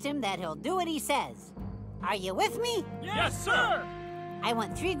trust him that he'll do what he says. Are you with me? Yes, sir! I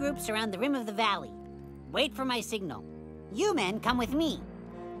want 3 groups around the rim of the valley. Wait for my signal. You men come with me.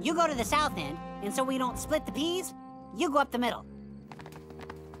 You go to the south end, and so we don't split the peas, you go up the middle.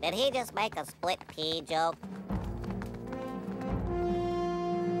 Did he just make a split pea joke?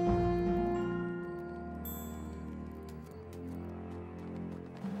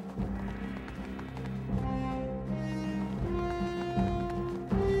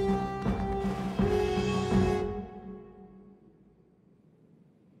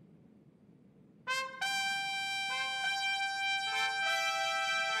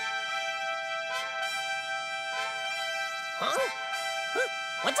 Huh?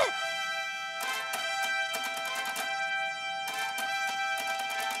 What's it?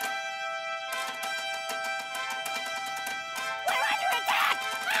 We're under attack!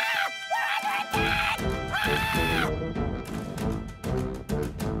 We're under attack!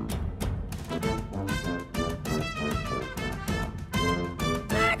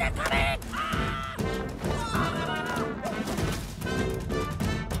 They're coming!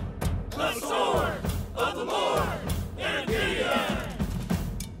 The sword of the Lord and Gideon!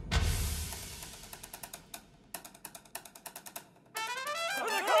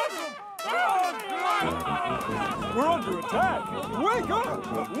 We're under attack. Wake up!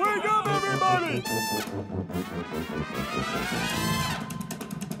 Wake up, everybody!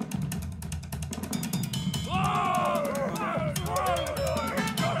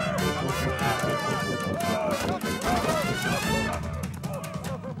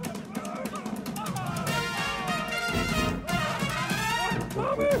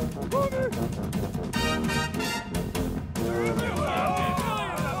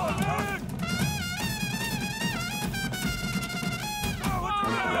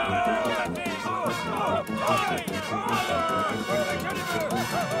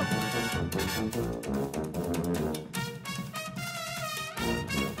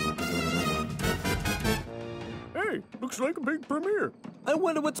 Hey, looks like a big premiere. I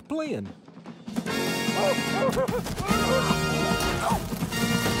wonder what's playing. The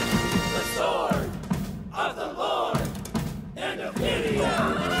sword of the Lord and of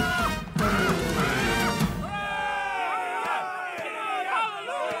Gideon!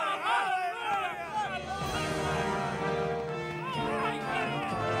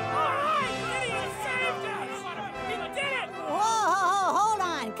 Whoa, hold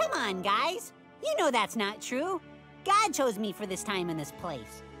on. Come on, guys. You know that's not true. God chose me for this time in this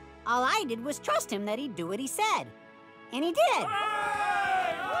place. All I did was trust him that he'd do what he said. And he did.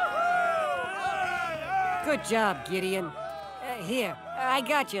 Good job, Gideon. Here, I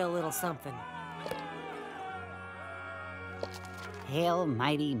got you a little something. Hail,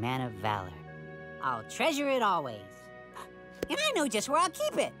 mighty man of valor. I'll treasure it always. And I know just where I'll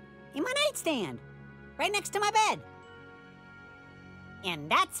keep it. In my nightstand. Right next to my bed.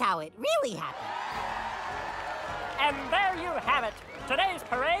 And that's how it really happened. And there you have it. Today's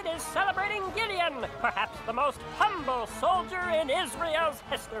parade is celebrating Gideon, perhaps the most humble soldier in Israel's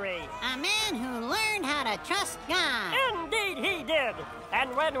history. A man who learned how to trust God. Indeed he did.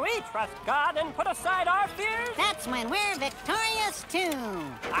 And when we trust God and put aside our fears... That's when we're victorious too.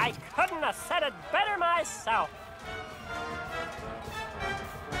 I couldn't have said it better myself.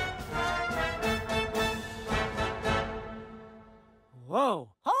 Whoa.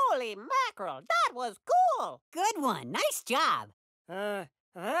 Holy mackerel, that was cool. Good one. Nice job. That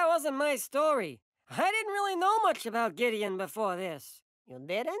wasn't my story. I didn't really know much about Gideon before this. You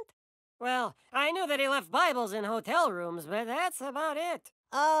didn't? Well, I knew that he left Bibles in hotel rooms, but that's about it.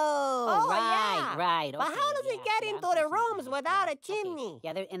 Oh, right, yeah. right. But how does he get into the rooms without a chimney?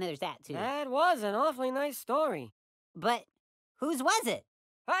 Yeah, and there's that, too. That was an awfully nice story. But whose was it?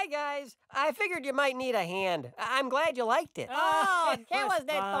 Hi, guys. I figured you might need a hand. I'm glad you liked it. Oh, it was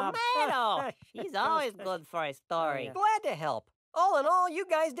the tomato. He's always good for a story. Glad to help. All in all, you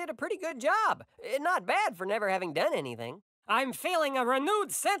guys did a pretty good job. Not bad for never having done anything. I'm feeling a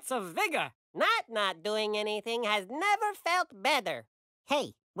renewed sense of vigor. Not doing anything has never felt better.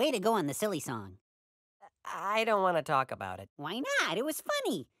 Hey, way to go on the silly song. I don't want to talk about it. Why not? It was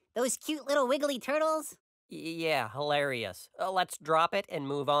funny. Those cute little wiggly turtles. Yeah, hilarious. Let's drop it and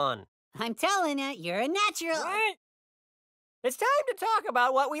move on. I'm telling you, you're a natural. What? It's time to talk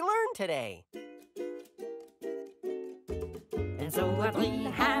about what we learned today. And so what we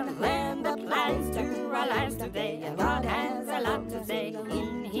have learned applies to our lives today. And God has a lot to say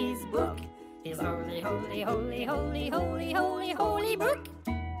in His book. His holy, holy, holy, holy, holy, holy, holy book.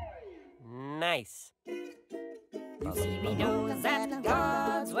 Nice. You see, we know that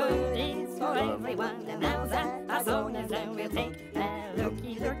God's word is for everyone. And now that our song is done, we'll take a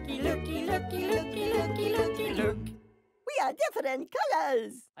looky, looky, looky, looky, looky, looky, looky, look. We are different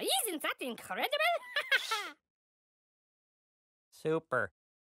colors. Isn't that incredible? Super.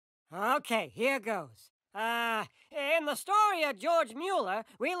 Okay, here goes. In the story of George Mueller,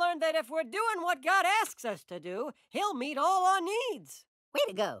 we learned that if we're doing what God asks us to do, He'll meet all our needs. Way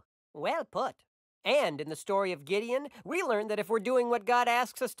to go. Well put. And in the story of Gideon, we learned that if we're doing what God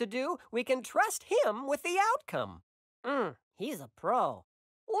asks us to do, we can trust Him with the outcome. He's a pro.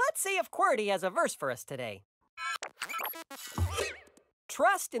 Let's see if QWERTY has a verse for us today.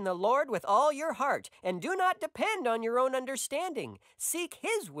 Trust in the Lord with all your heart, and do not depend on your own understanding. Seek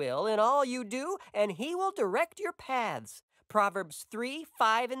His will in all you do, and He will direct your paths. Proverbs 3,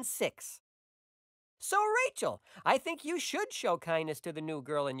 5, and 6. So, Rachel, I think you should show kindness to the new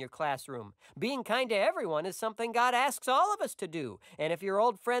girl in your classroom. Being kind to everyone is something God asks all of us to do. And if your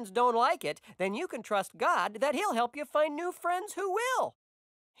old friends don't like it, then you can trust God that He'll help you find new friends who will.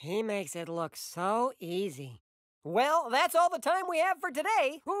 He makes it look so easy. Well, that's all the time we have for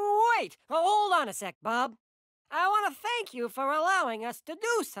today. Wait! Hold on a sec, Bob. I want to thank you for allowing us to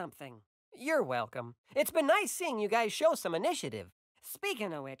do something. You're welcome. It's been nice seeing you guys show some initiative.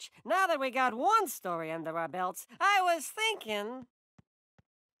 Speaking of which, now that we got one story under our belts, I was thinking...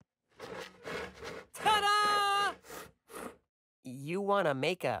 Ta-da! You want to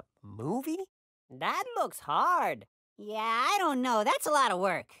make a movie? That looks hard. Yeah, I don't know. That's a lot of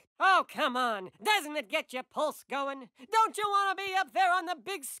work. Oh, come on. Doesn't it get your pulse going? Don't you want to be up there on the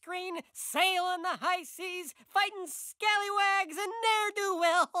big screen, sailing the high seas, fighting scallywags and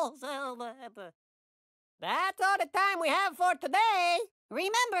ne'er-do-wells? That's all the time we have for today.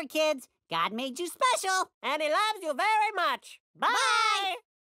 Remember, kids, God made you special. And He loves you very much. Bye! Bye.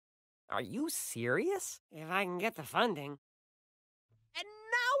 Are you serious? If I can get the funding. And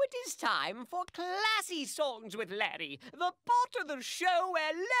now it is time for Classy Songs with Larry, the part of the show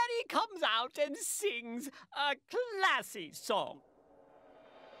where Larry comes out and sings a classy song.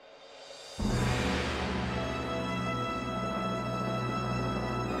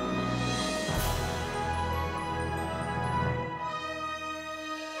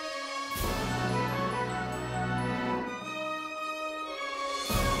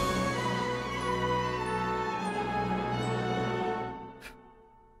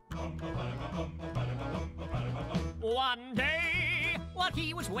 One day, while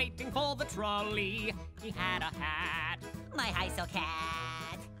he was waiting for the trolley, he had a hat. My high silk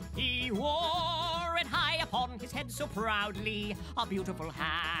hat. He wore it high upon his head so proudly, a beautiful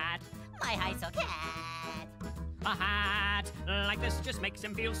hat. My high silk hat. A hat like this just makes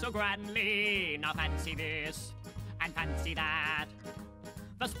him feel so grandly. Now fancy this and fancy that.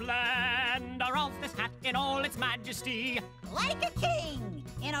 The splendor of this hat in all its majesty. Like a king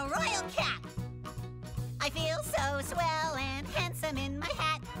in a royal cap. I feel so swell and them in my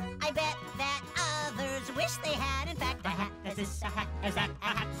hat. I bet that others wish they had, in fact, a hat as this, a hat as that, a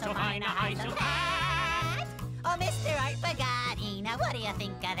hat so fine, a high so fat. Oh, Mr. Art Bugatti, now what do you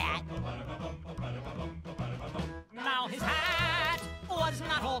think of that? Now his hat was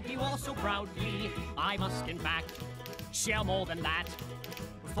not all he wore so proudly. I must, in fact, share more than that.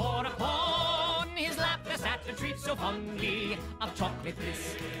 For upon his lap there sat a treat so fondly of chocolate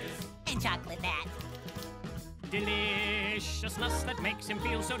this and chocolate that. Deliciousness that makes him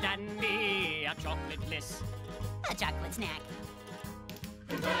feel so dandy. A chocolate bliss, a chocolate snack.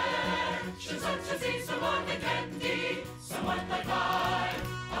 Confections such as these, somewhat like candy, somewhat like pie,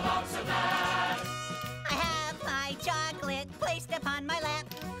 a box of that. I have my chocolate placed upon my lap.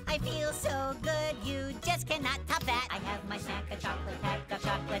 I feel so good, you just cannot top that. I have my snack, a chocolate pack of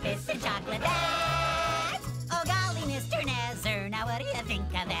chocolate this and chocolate that. Oh golly, Mr. Nazar, now what do you think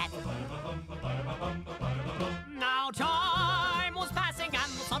of that? Now time was passing and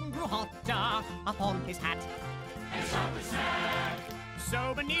the sun grew hotter upon his hat and chocolate snack.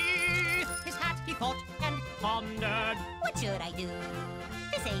 So beneath his hat he thought and pondered, what should I do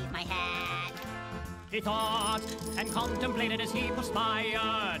to save my hat? He thought and contemplated as he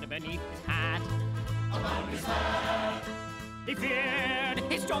perspired beneath his hat. Upon his hat. He feared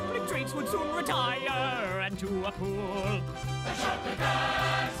his chocolate treats would soon retire and to a pool. A chocolate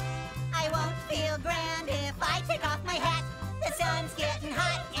hat. I won't feel grand if I take off my hat. The sun's getting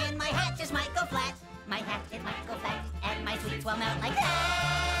hot and my hat just might go flat. My hat, it might go flat and my sweets will melt like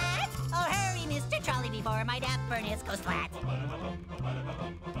that. Oh, hurry, Mr. Trolley, before my dapperness goes flat.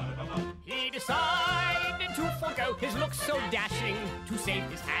 He decided to forgo his looks so dashing to save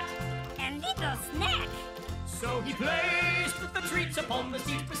his hat and little snack. So he placed the treats upon the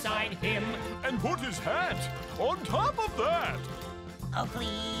seat beside him and put his hat on top of that. Oh,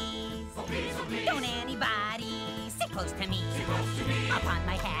 please. Oh, please, oh, please. Don't anybody sit close to me. Sit close to me. Upon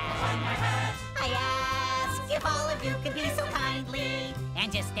my hat. Upon my hat. I ask if all of you could be so kindly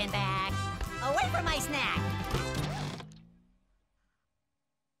and just stand back away from my snack.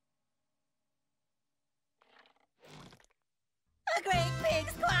 A great big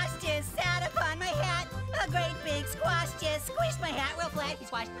squash just sat upon my hat. A great big squash just squished my hat real flat. He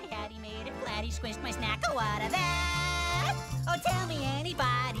squashed my hat, he made it flat, he squished my snack. Oh, what of that? Oh, tell me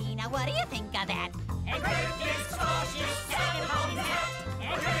anybody, now what do you think of that? A great big squash just sat upon his hat.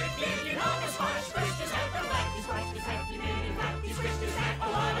 A great big enormous squash squished his hat real flat. He squashed his hat, he made it flat, he squished his hat.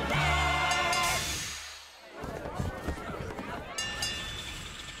 Oh, what of that?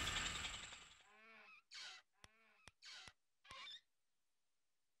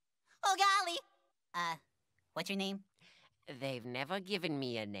 Oh, golly. What's your name? They've never given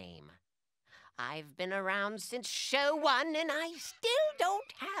me a name. I've been around since show 1 and I still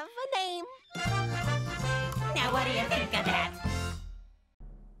don't have a name. Now what do you think of that?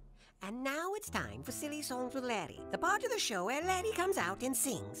 And now it's time for Silly Songs with Larry, the part of the show where Larry comes out and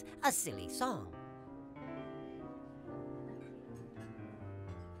sings a silly song.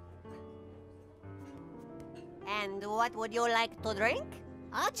 And what would you like to drink?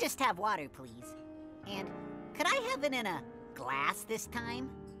 I'll just have water, please. And could I have it in a glass this time?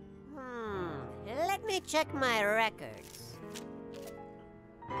 Let me check my records.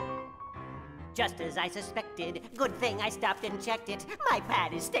 Just as I suspected, good thing I stopped and checked it. My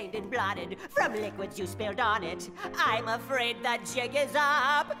pad is stained and blotted from liquids you spilled on it. I'm afraid the jig is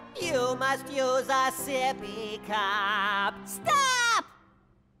up. You must use a sippy cup. Stop!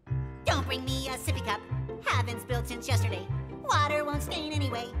 Don't bring me a sippy cup. Haven't spilled since yesterday. Water won't stain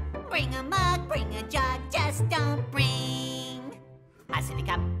anyway. Bring a mug, bring a jug, just don't bring a sippy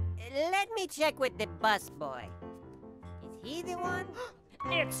cup. Let me check with the busboy. Is he the one?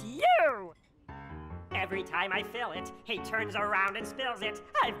 It's you! Every time I fill it, he turns around and spills it.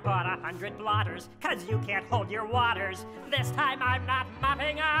 I've bought 100 blotters, 'cause you can't hold your waters. This time I'm not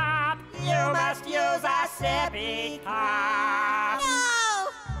mopping up. You must use a sippy cup. No!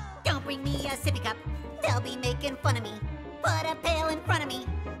 Don't bring me a sippy cup. They'll be making fun of me. Put a pail in front of me.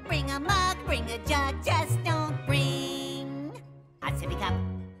 Bring a mug, bring a jug, just don't bring a sippy cup.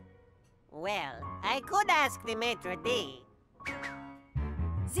 Well, I could ask the maitre d'.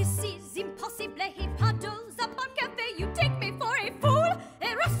 This is impossible. He paddles up on cafe. You take me for a fool.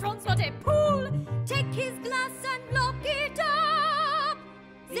 A restaurant's not a pool. Take his glass and lock it up.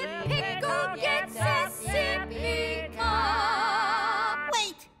 The pickle gets a sippy cup.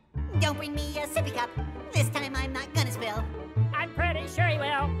 Wait! Don't bring me a sippy cup. This time I'm not gonna spill. I'm pretty sure he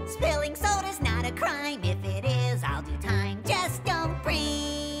will. Spilling soda's not a crime. If it is, I'll do time. Just don't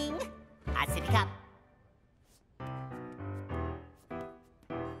bring a sippy cup.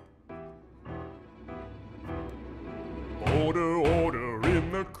 Order, order.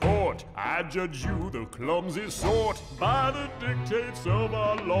 the court. I judge you, the clumsy sort. By the dictates of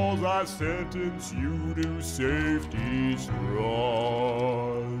our laws, I sentence you to safety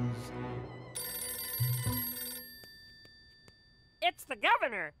straws. It's the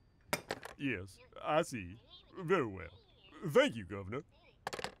governor. Yes, I see. Very well. Thank you, Governor.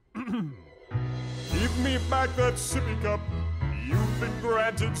 Give me back that sippy cup. You've been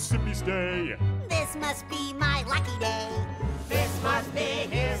granted sippy stay. This must be my lucky day. This must be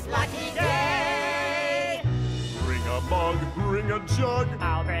his lucky day. Bring a mug, bring a jug.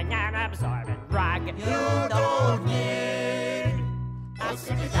 I'll bring an absorbent rug. You don't need a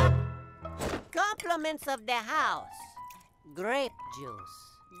sippy cup. Compliments of the house. Grape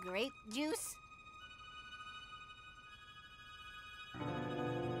juice. Grape juice?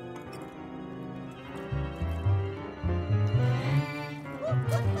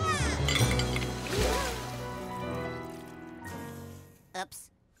 Oops.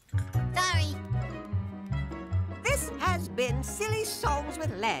 Sorry. This has been Silly Songs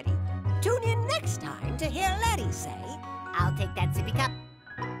with Laddie. Tune in next time to hear Laddie say, I'll take that sippy cup.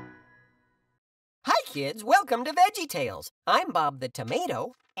 Hi, kids. Welcome to VeggieTales. I'm Bob the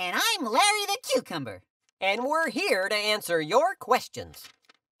Tomato. And I'm Larry the Cucumber. And we're here to answer your questions.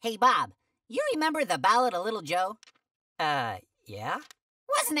 Hey, Bob, you remember the Ballad of Little Joe? Yeah?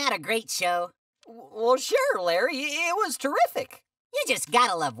 Wasn't that a great show? Well, sure, Larry. It was terrific. You just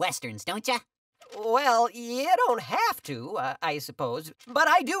gotta love Westerns, don't ya? Well, you don't have to, I suppose. But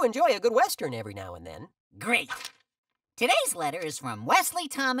I do enjoy a good Western every now and then. Great. Today's letter is from Wesley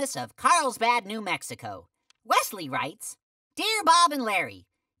Thomas of Carlsbad, New Mexico. Wesley writes, Dear Bob and Larry,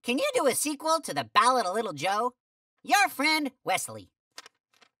 can you do a sequel to the Ballad of Little Joe? Your friend, Wesley.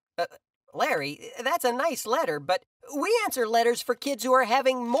 Larry, that's a nice letter, but we answer letters for kids who are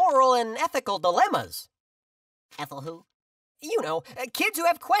having moral and ethical dilemmas. Ethel who? You know, kids who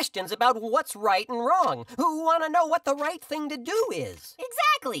have questions about what's right and wrong, who want to know what the right thing to do is.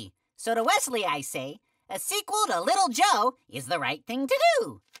 Exactly. So to Wesley, I say, a sequel to Little Joe is the right thing to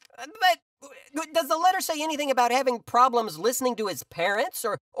do. But does the letter say anything about having problems listening to his parents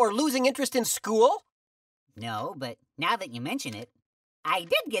or losing interest in school? No, but now that you mention it, I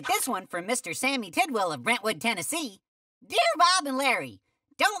did get this one from Mr. Sammy Tidwell of Brentwood, Tennessee. Dear Bob and Larry,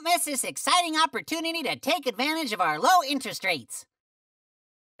 don't miss this exciting opportunity to take advantage of our low interest rates.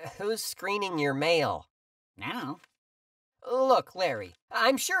 Who's screening your mail? I don't know. Look, Larry,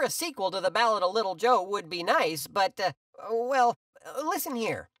 I'm sure a sequel to the Ballad of Little Joe would be nice, but, well, listen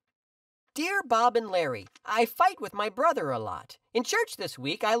here. Dear Bob and Larry, I fight with my brother a lot. In church this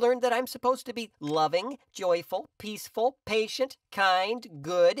week, I learned that I'm supposed to be loving, joyful, peaceful, patient, kind,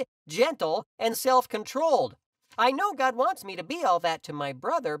 good, gentle, and self-controlled. I know God wants me to be all that to my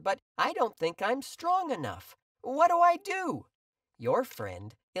brother, but I don't think I'm strong enough. What do I do? Your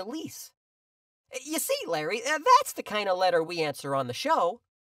friend, Elise. You see, Larry, that's the kind of letter we answer on the show.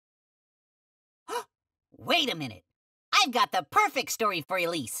 Wait a minute. I've got the perfect story for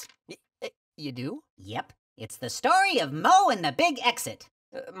Elise. You do? Yep. It's the story of Mo and the Big Exit.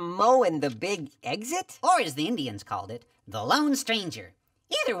 Mo and the Big Exit? Or as the Indians called it, the Lone Stranger.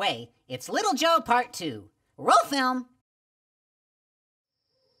 Either way, it's Little Joe Part 2. Roll film.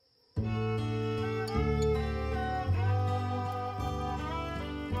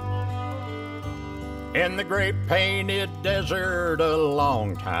 In the great painted desert a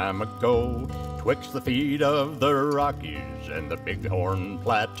long time ago, twixt the feet of the Rockies and the Bighorn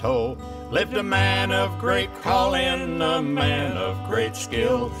Plateau, lived a man of great calling, a man of great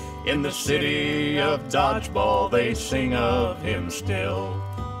skill. In the city of Dodgeball they sing of him still.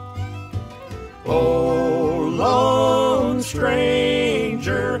 Oh, lone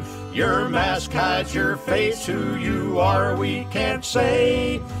stranger, your mask hides your face, who you are we can't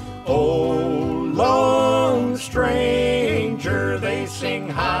say. Oh, lone stranger, they sing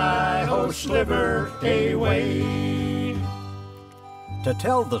hi-ho, sliver, away. To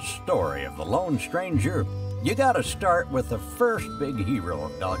tell the story of the Lone Stranger, you gotta start with the first big hero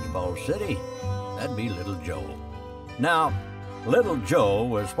of Dodgeball City. That'd be Little Joe. Now, Little Joe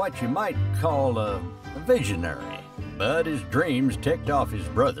was what you might call a visionary, but his dreams ticked off his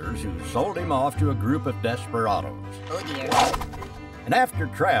brothers, who sold him off to a group of desperados. Oh dear. And after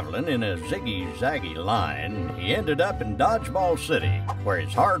traveling in a ziggy-zaggy line, he ended up in Dodgeball City, where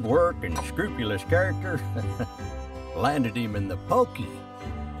his hard work and scrupulous character landed him in the pokey.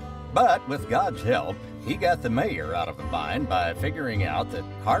 But with God's help, he got the mayor out of a bind by figuring out that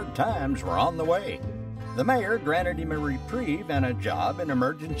hard times were on the way. The mayor granted him a reprieve and a job in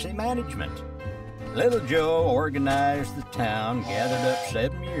emergency management. Little Joe organized the town, gathered up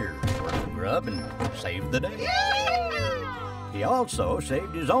 7 years worth of grub, and saved the day. He also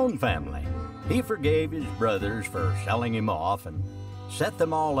saved his own family. He forgave his brothers for selling him off and set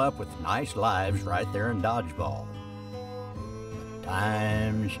them all up with nice lives right there in Dodgeball. But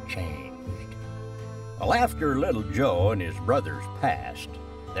times changed. Well, after little Joe and his brothers passed,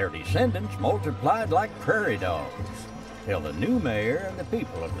 their descendants multiplied like prairie dogs, till the new mayor and the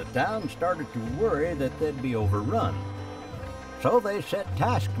people of the town started to worry that they'd be overrun. So they set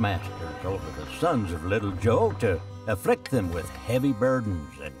taskmasters over the sons of little Joe to afflict them with heavy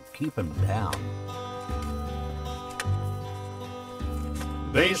burdens and keep them down.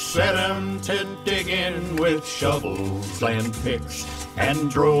 They set 'em to digging with shovels and picks, and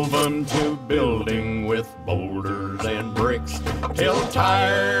drove 'em to building with boulders and bricks, till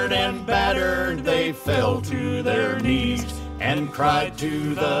tired and battered they fell to their knees and cried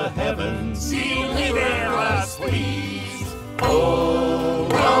to the heavens, "Deliver us, please." Oh,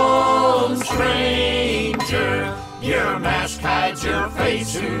 lone stranger, your mask hides your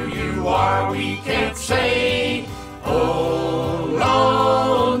face. Who you are we can't say. Oh,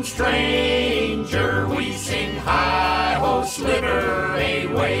 lone stranger, we sing hi-ho, slither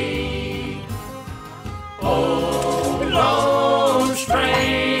away. Oh, lone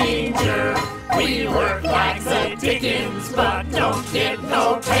stranger, we work like the Dickens, but don't get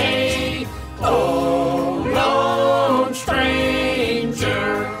no pay. Oh, lone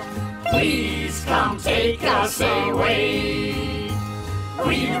stranger, please come take us away.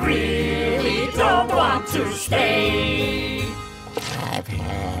 We really don't want to stay. I've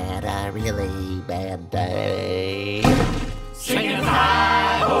had a really bad day. Singing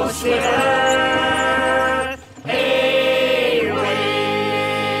hi-ho, slither away.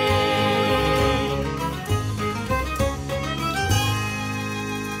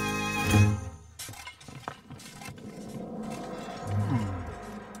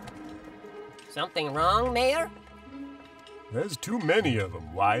 Something wrong, Mayor? There's too many of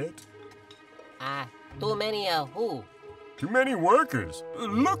them, Wyatt. Too many of who? Too many workers.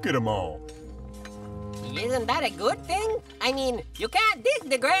 Look at them all. Isn't that a good thing? I mean, you can't dig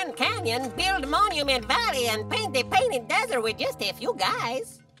the Grand Canyon, build Monument Valley, and paint the Painted Desert with just a few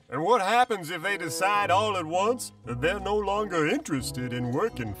guys. And what happens if they decide all at once that they're no longer interested in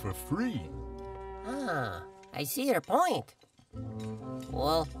working for free? Ah, I see your point.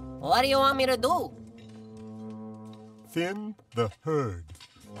 Well, what do you want me to do? Thin the herd.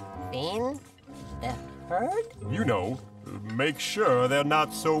 Thin the herd? You know, make sure there are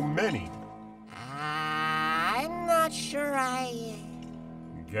not so many. I'm not sure I...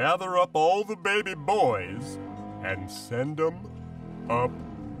 Gather up all the baby boys and send them up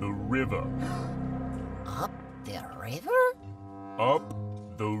the river. Up the river? Up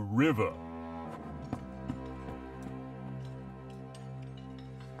the river.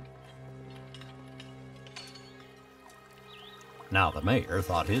 Now the mayor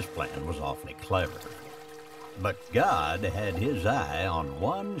thought his plan was awfully clever. But God had his eye on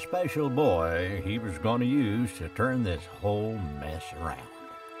one special boy he was going to use to turn this whole mess around.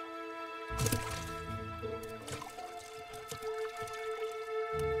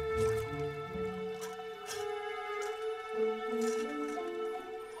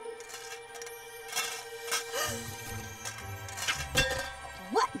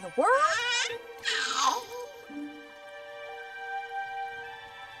 What in the world?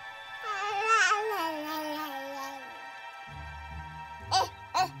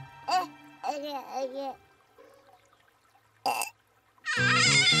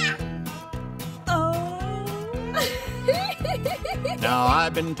 Now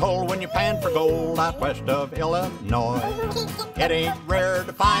I've been told when you pan for gold out west of Illinois, it ain't rare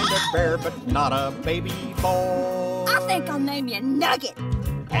to find a bear, but not a baby boy. I think I'll name you Nugget.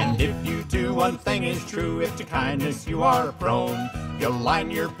 And if you do, one thing is true, if to kindness you are prone, you'll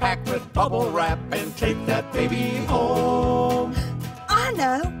line your pack with bubble wrap and take that baby home. I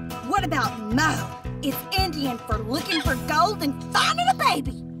know. What about Mo? It's Indian for looking for gold and finding a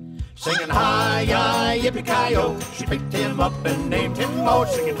baby. Singing hi-yi, yippee-ki-yo, she picked him up and named him Mo.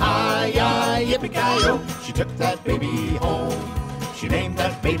 Singing hi-yi, yippee-ki-yo, she took that baby home. She named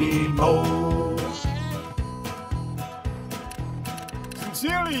that baby Mo.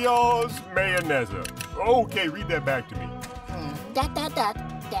 Sincerely yours, Mayonnaise. Okay, read that back to me. Dot, dot, dot,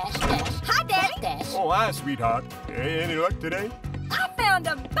 dash, dash. Hi, Daddy. Dash. Oh, hi, sweetheart. Any luck today? I found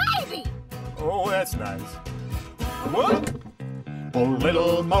a baby. Oh, that's nice. What? Oh,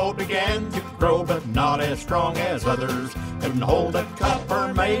 little Mo began to grow, but not as strong as others. Couldn't hold a cup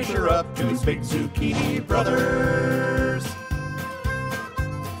or measure up to his big zucchini brothers.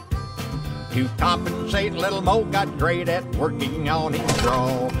 To compensate, little Mo got great at working on his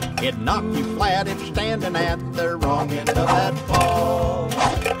draw. He'd knock you flat if standing at the wrong end of that ball.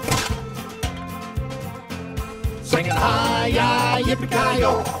 Singing hi-yi,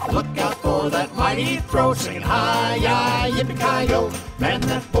 yippee-ki-yo, look out for that mighty throw. Singing hi-yi, yippee-ki-yo, man,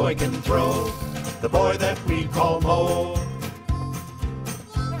 that boy can throw. The boy that we call Mo.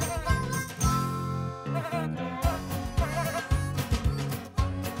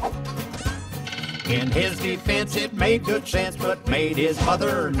 In his defense, it made good sense, but made his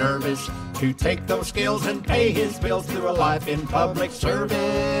mother nervous to take those skills and pay his bills through a life in public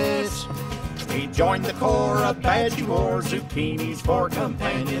service. He joined the Corps, a badge he wore, zucchinis for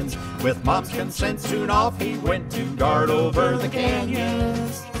companions. With Mom's consent, soon off he went to guard over the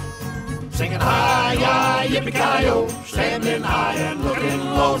canyons. Singing hi-yi, yippee-ki-yo, standing high and looking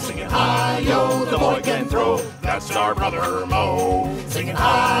low. Singing hi-yo, the boy can throw, that's our brother Mo. Singing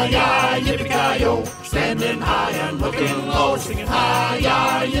hi-yi, yippee-ki-yo, standing high and looking low. Singing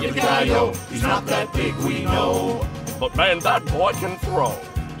hi-yi, yippee-ki-yo, he's not that big, we know. But man, that boy can throw.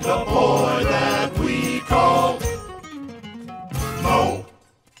 The boy that we call Mo.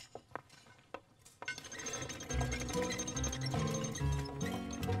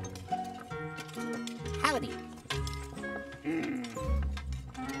 Howdy.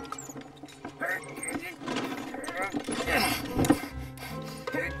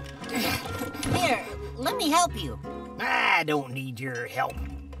 Here, let me help you. I don't need your help.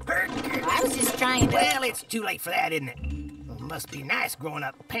 I was just trying to... Well, it's too late for that, isn't it? Must be nice growing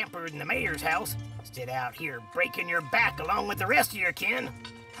up pampered in the mayor's house, instead out here breaking your back along with the rest of your kin.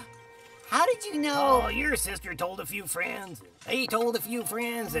 How did you know? Oh, your sister told a few friends. They told a few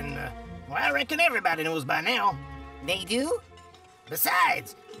friends, and, well, I reckon everybody knows by now. They do?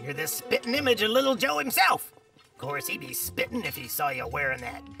 Besides, you're the spitting image of little Joe himself. Of course, he'd be spitting if he saw you wearing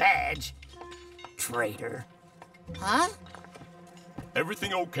that badge. Traitor. Huh?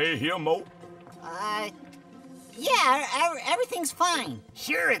 Everything okay here, Mo? Yeah, everything's fine.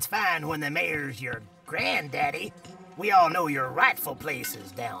 Sure it's fine when the mayor's your granddaddy. We all know your rightful place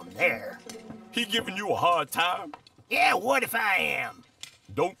is down there. He giving you a hard time? Yeah, what if I am?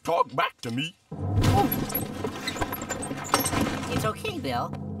 Don't talk back to me. It's okay,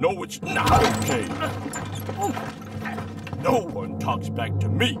 Bill. No, it's not okay. No one talks back to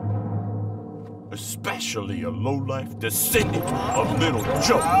me. Especially a lowlife descendant of Little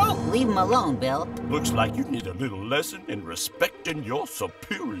Joe. Leave him alone, Bill. Looks like you need a little lesson in respecting your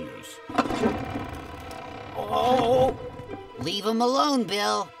superiors. Oh! Leave him alone,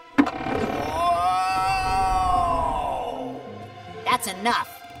 Bill. Oh! That's enough.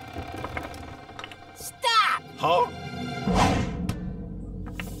 Stop! Huh?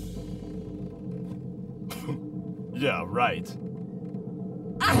 Yeah, right.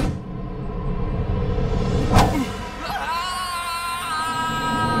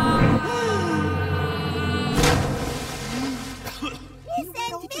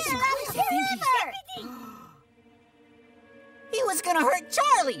 He was gonna hurt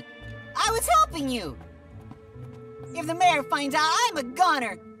Charlie. I was helping you. If the mayor finds out I'm a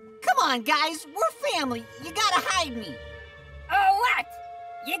goner, come on, guys, we're family. You gotta hide me. Oh, what?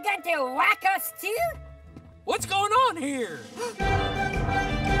 You got to whack us too? What's going on here?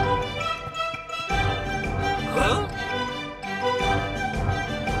 Huh?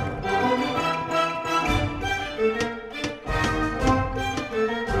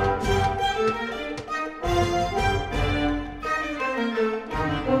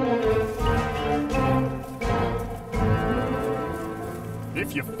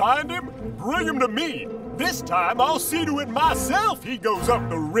 If you find him, bring him to me. This time I'll see to it myself he goes up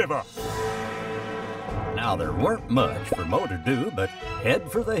the river. Now, there weren't much for Mo to do but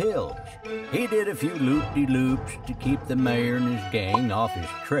head for the hills. He did a few loop-de-loops to keep the mayor and his gang off his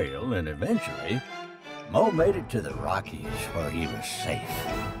trail, and eventually, Mo made it to the Rockies where he was safe.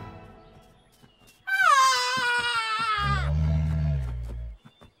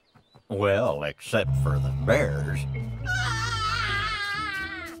 Well, except for the bears.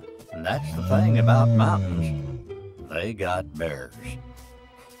 And that's the thing about mountains. They got bears.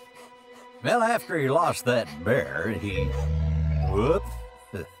 Well, after he lost that bear, whoops,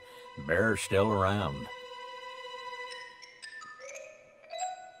 the bear's still around.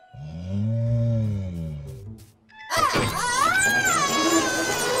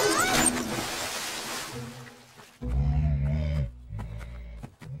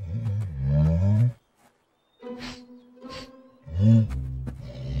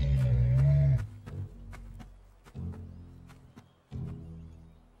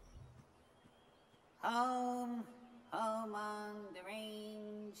 Home on the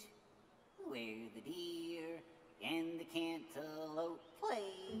range.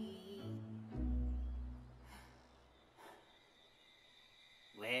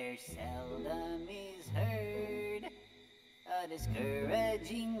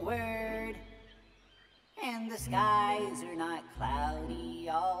 discouraging word. And the skies are not cloudy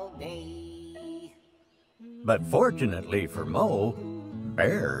all day. But fortunately for Mo,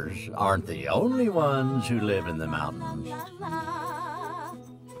 bears aren't the only ones who live in the mountains.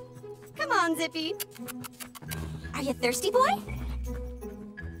 Come on, Zippy. Are you thirsty, boy?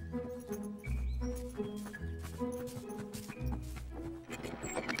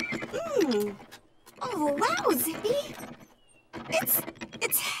 Oh, wow, Zippy.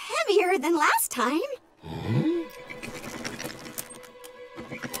 It's heavier than last time.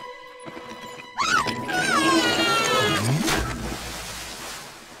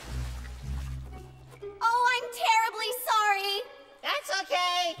 Oh, I'm terribly sorry. That's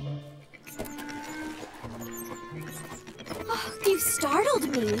okay. Oh, you startled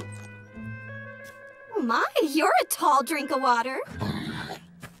me. Oh my, you're a tall drink of water.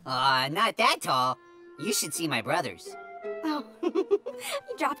 Not that tall. You should see my brothers. Oh, you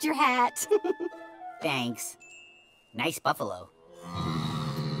dropped your hat. Thanks. Nice buffalo.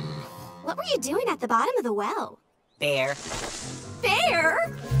 What were you doing at the bottom of the well? Bear.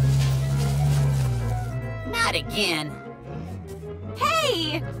 Bear? Not again.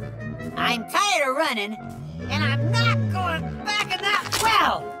 Hey! I'm tired of running, and I'm not going back in that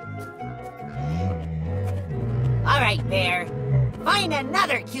well! All right, Bear. Find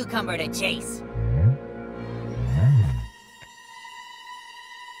another cucumber to chase.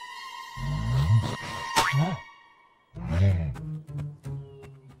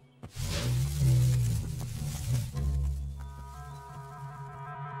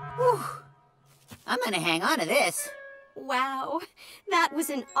 Whew. I'm gonna hang on to this. Wow, that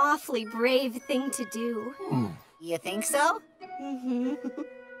was an awfully brave thing to do. You think so? Mm-hmm.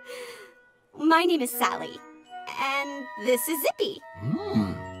 My name is Sally, and this is Zippy.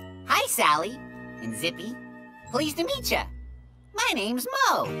 Hi, Sally and Zippy. Pleased to meet ya. My name's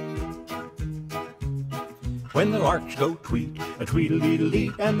Mo. When the larks go tweet, a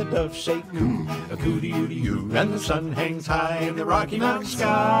tweedle-deedle-dee, and the doves say coo, a cootie-ootie-oo, and the sun hangs high in the Rocky Mountain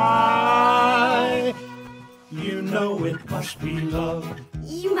sky, you know it must be love.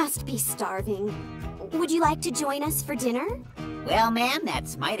 You must be starving. Would you like to join us for dinner? Well, ma'am,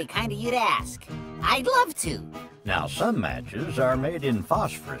 that's mighty kind of you to ask. I'd love to. Now, some matches are made in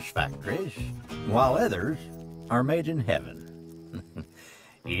phosphorus factories, while others are made in heaven.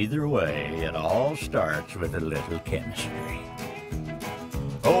 Either way, it all starts with a little chemistry.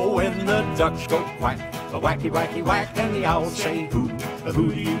 Oh, when the ducks go quack, a wacky, wacky, whack, and the owls say hoo, a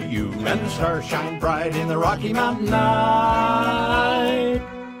hooty-oo, and the stars shine bright in the Rocky Mountain night,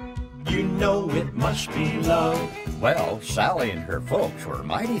 you know it must be love. Well, Sally and her folks were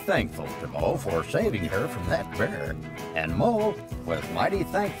mighty thankful to Mo for saving her from that bear, and Mo was mighty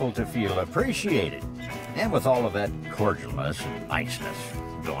thankful to feel appreciated. And with all of that cordialness and niceness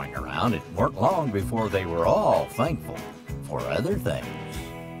going around, it weren't long before they were all thankful for other things.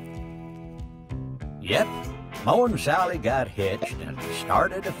 Yep, Mo and Sally got hitched and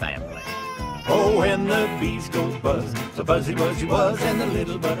started a family. Oh, when the bees go buzz, the buzzy wuzzy was, and the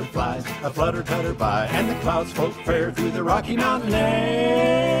little butterflies a flutter tutter by, and the clouds float fair through the Rocky Mountain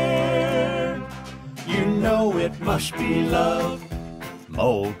air, you know it must be love.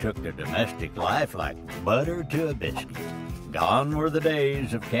 Mo took to domestic life like butter to a biscuit. Gone were the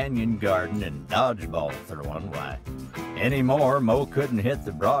days of canyon garden and dodgeball throwing. Why, anymore, Mo couldn't hit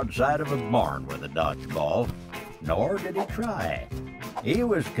the broadside of a barn with a dodgeball, nor did he try. He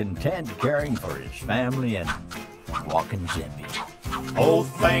was content caring for his family and walking Zippy. Oh,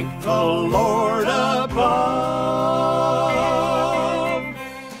 thank the Lord above,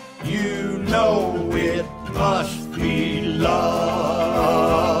 you know it must be love.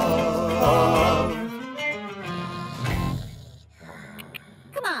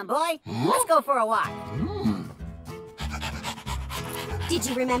 Come on, boy. Let's go for a walk. Did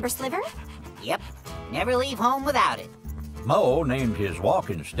you remember Sliver? Yep. Never leave home without it. Mo named his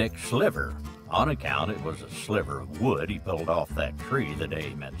walking stick Sliver, on account it was a sliver of wood he pulled off that tree the day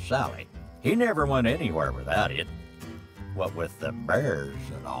he met Sally. He never went anywhere without it, what with the bears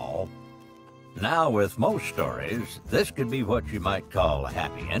and all. Now, with most stories, this could be what you might call a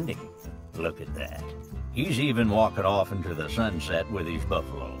happy ending. Look at that. He's even walking off into the sunset with his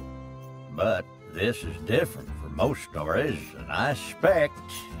buffalo. But this is different from most stories, and I expect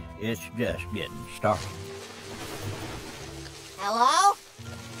it's just getting started. Hello?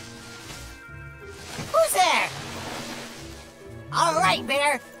 Who's there? All right,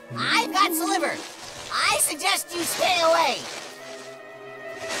 Bear. I've got Sliver. I suggest you stay away.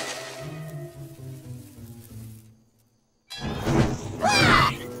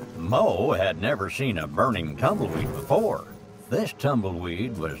 Mo had never seen a burning tumbleweed before. this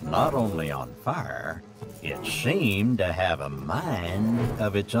tumbleweed was not only on fire, it seemed to have a mind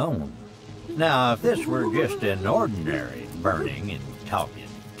of its own. Now, if this were just an ordinary burning and talking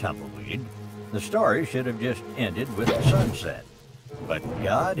tumbleweed, the story should have just ended with the sunset. But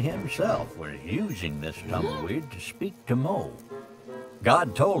God himself was using this tumbleweed to speak to Mo.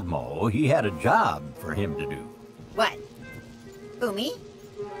 God told Mo he had a job for him to do. What? Who, me?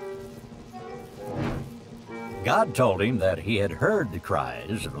 God told him that he had heard the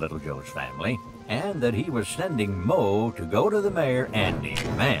cries of Little Joe's family and that he was sending Mo to go to the mayor and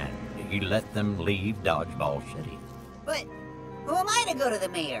demand he let them leave Dodgeball City. But who am I to go to the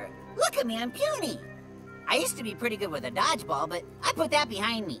mayor? Look at me, I'm puny. I used to be pretty good with a dodgeball, but I put that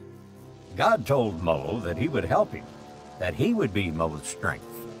behind me. God told Mo that he would help him, that he would be Mo's strength.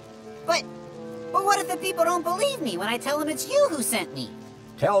 But what if the people don't believe me when I tell them it's you who sent me?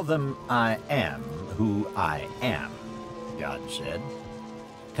 Tell them I am who I am, God said.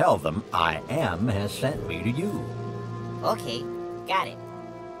 Tell them I am has sent me to you. Okay, got it.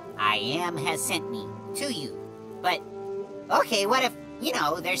 I am has sent me to you. But, okay, what if,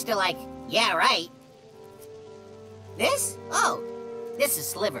 they're still like, yeah, right. This? Oh, this is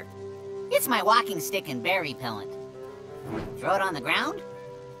Sliver. It's my walking stick and bear repellent. Throw it on the ground?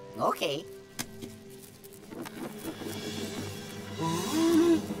 Okay.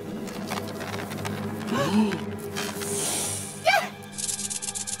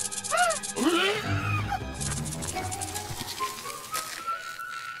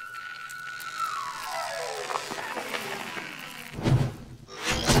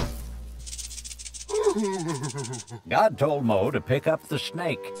 God told Mo to pick up the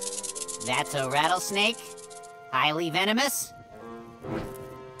snake. That's a rattlesnake? Highly venomous?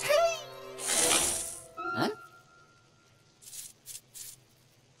 Huh?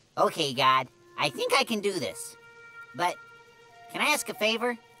 Okay, God. I think I can do this. But, can I ask a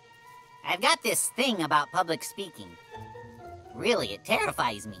favor? I've got this thing about public speaking. Really, it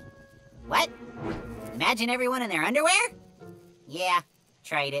terrifies me. What? Imagine everyone in their underwear? Yeah,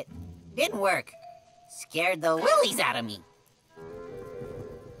 tried it. Didn't work. Scared the willies out of me.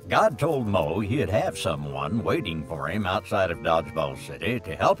 God told Mo he'd have someone waiting for him outside of Dodgeball City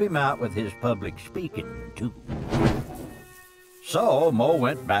to help him out with his public speaking, too. So Mo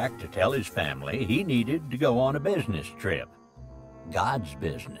went back to tell his family he needed to go on a business trip. God's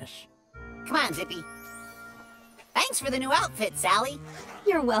business. Come on, Zippy. Thanks for the new outfit, Sally.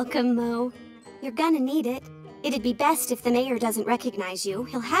 You're welcome, Mo. You're gonna need it. It'd be best if the mayor doesn't recognize you.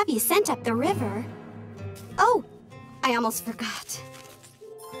 He'll have you sent up the river. Oh, I almost forgot.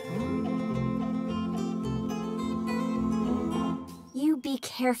 You be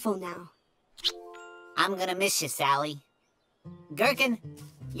careful now. I'm gonna miss you, Sally. Gherkin,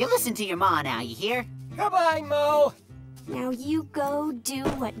 you listen to your ma now, you hear? Goodbye, Mo. Now you go do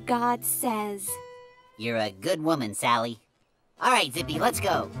what God says. You're a good woman, Sally. All right, Zippy, let's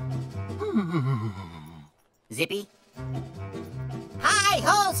go. Zippy?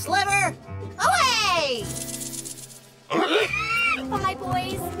 Hi-ho, Sliver! Away! Bye,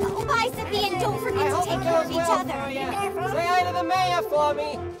 boys. Oh, bye, Zippy, and don't forget to take care of each other. Say hi to the mayor for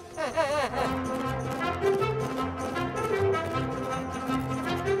me.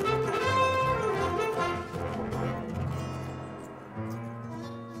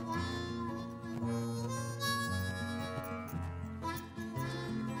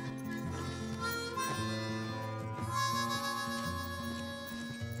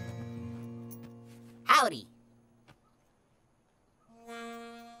 Howdy.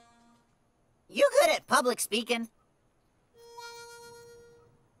 You good at public speaking?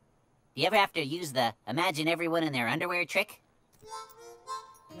 Do you ever have to use the imagine everyone in their underwear trick?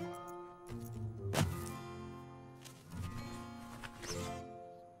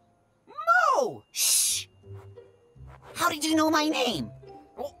 Mo! Shh! How did you know my name?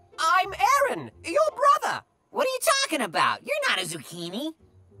 Well, I'm Aaron, your brother. What are you talking about? You're not a zucchini.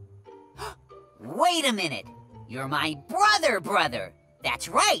 Wait a minute. You're my brother. That's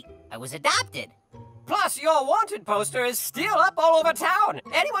right. I was adopted. Plus, your wanted poster is still up all over town.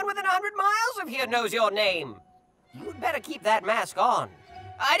 Anyone within 100 miles of here knows your name. You'd better keep that mask on.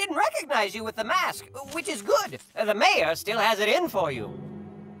 I didn't recognize you with the mask, which is good. The mayor still has it in for you.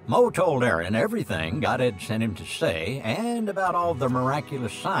 Mo told Aaron everything God had sent him to say and about all the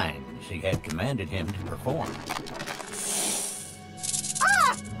miraculous signs he had commanded him to perform.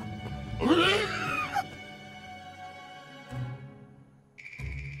 Ah!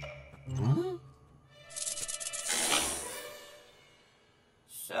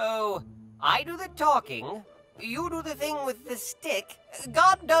 So, I do the talking, you do the thing with the stick,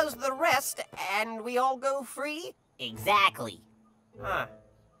 God does the rest, and we all go free? Exactly. Huh.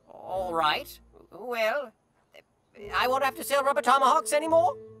 All right. Well, I won't have to sell rubber tomahawks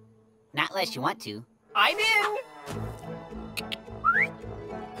anymore? Not unless you want to. I'm in!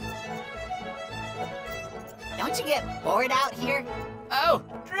 Don't you get bored out here? Oh,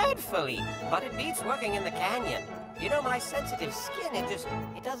 dreadfully. But it beats working in the canyon. You know, my sensitive skin,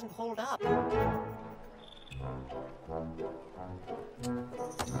 it doesn't hold up.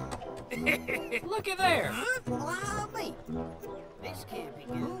 Look at there. Lovely. This can't be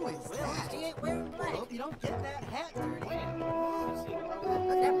good. Who is that? He ain't wearing black. Hope you don't get that hat dirty.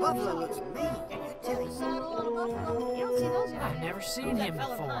 That buffalo looks mean. Can you tell he's saddle on a buffalo? You don't see those guys. I've never seen him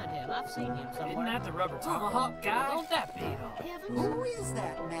before. I've seen him somewhere. Isn't that the rubber tomahawk guy? Don't that beat him? Who is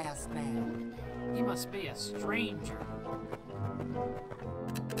that masked man? He must be a stranger.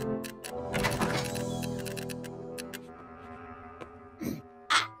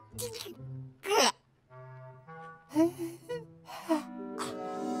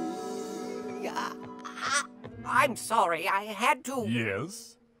 I'm sorry, I had to...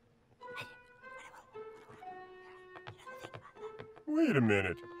 Yes? Wait a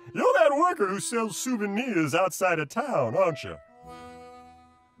minute. You're that worker who sells souvenirs outside of town, aren't you?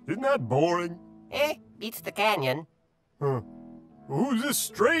 Isn't that boring? Beats the canyon. Huh. Who's this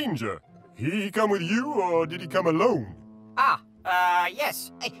stranger? He come with you, or did he come alone?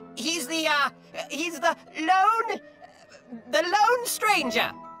 Yes. He's the lone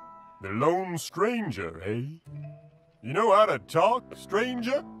stranger. The lone stranger, eh? You know how to talk,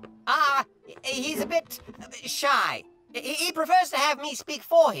 stranger? He's a bit shy. He prefers to have me speak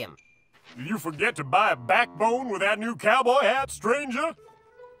for him. Did you forget to buy a backbone with that new cowboy hat, stranger?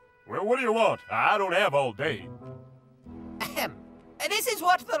 Well, what do you want? I don't have all day. Ahem. This is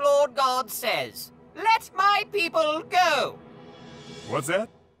what the Lord God says. Let my people go. What's that?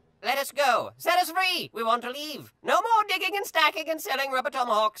 Let us go. Set us free. We want to leave. No more digging and stacking and selling rubber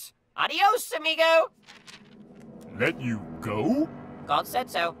tomahawks. Adios, amigo. Let you go? God said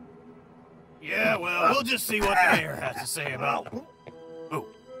so. Yeah, well, we'll just see what the mayor has to say about it. Oh,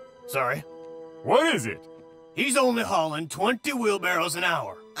 sorry. What is it? He's only hauling 20 wheelbarrows an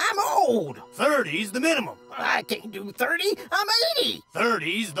hour. I'm old. 30's the minimum. I can't do 30. I'm 80.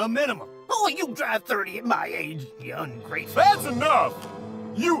 30's the minimum. Oh, you drive 30 at my age, you ungrateful. That's enough.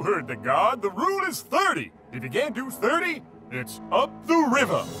 You heard the guard. The rule is 30. If you can't do 30, it's up the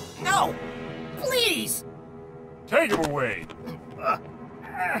river. No, please. Take him away.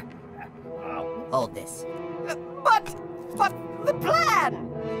 Hold this. But the plan!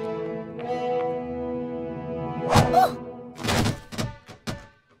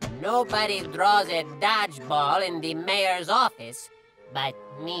 Nobody draws a dodgeball in the mayor's office but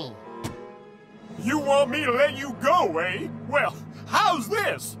me. You want me to let you go, eh? Well, how's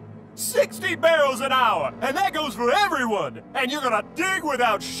this? 60 barrels an hour, and that goes for everyone. And you're gonna dig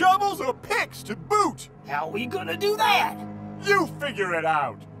without shovels or picks to boot. How we gonna do that? You figure it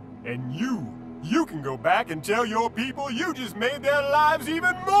out. And you can go back and tell your people you just made their lives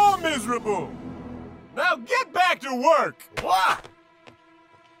even more miserable. Now get back to work. What?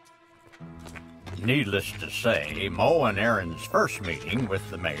 Needless to say, Mo and Aaron's first meeting with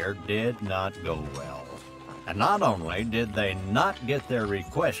the mayor did not go well. And not only did they not get their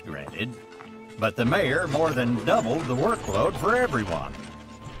request granted, but the mayor more than doubled the workload for everyone.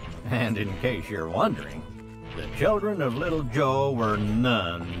 And in case you're wondering, the children of Little Joe were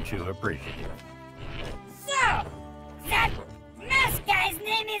none too appreciative. So, that masked guy's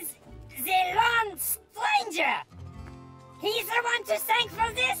name is the Lone Stranger. He's the one to thank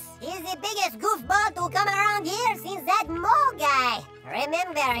for this? He's the biggest goofball to come around here since that Mo guy.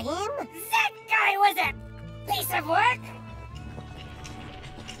 Remember him? That guy was a piece of work.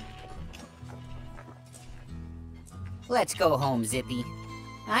 Let's go home, Zippy.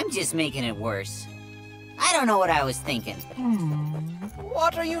 I'm just making it worse. I don't know what I was thinking.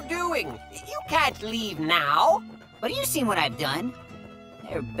 What are you doing? You can't leave now. But you seen what I've done.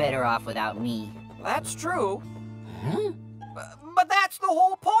 They're better off without me. That's true. But that's the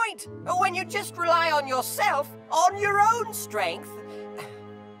whole point. When you just rely on yourself, on your own strength.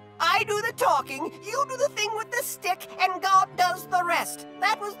 I do the talking, you do the thing with the stick, and God does the rest.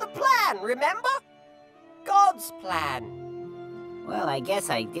 That was the plan, remember? God's plan. Well, I guess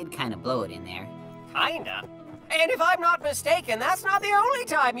I did kind of blow it in there. Kinda. And if I'm not mistaken, that's not the only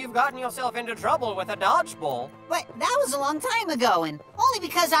time you've gotten yourself into trouble with a dodgeball. But that was a long time ago, and only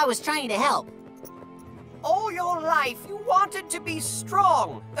because I was trying to help. All your life, you wanted to be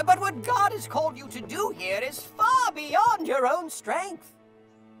strong. But what God has called you to do here is far beyond your own strength.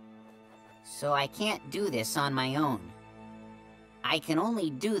 So I can't do this on my own. I can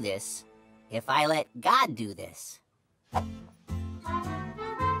only do this if I let God do this.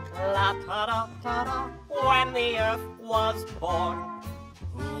 La-ta-da-ta-da, when the earth was born,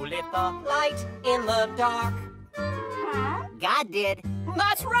 who lit the light in the dark? God did.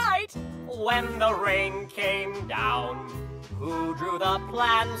 That's right! When the rain came down, who drew the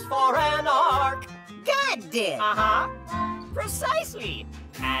plans for an ark? God did. Uh-huh. Precisely.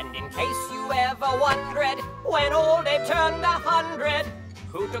 And in case you ever wondered, when old Abe turned 100,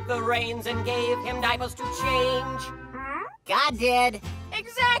 who took the reins and gave him diapers to change? God did.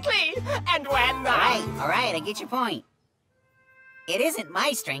 Exactly! And when the... All right, I get your point. It isn't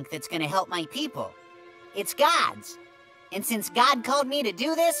my strength that's gonna help my people. It's God's. And since God called me to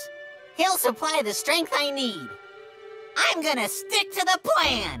do this, He'll supply the strength I need. I'm gonna stick to the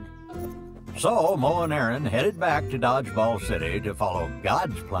plan. So, Mo and Aaron headed back to Dodgeball City to follow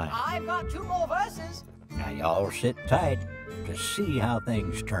God's plan. I've got 2 more verses. Now, y'all sit tight to see how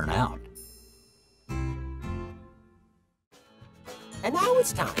things turn out. And now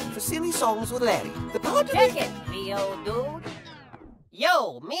it's time for Silly Songs with Larry, the part of Check it, Leo dude.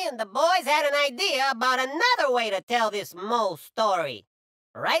 Yo, me and the boys had an idea about another way to tell this Mo story.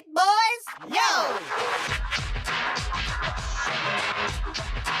 Right, boys? Yo!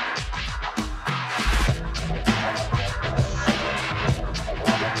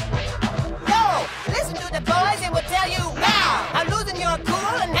 Listen to the boys and we'll tell you now how losing your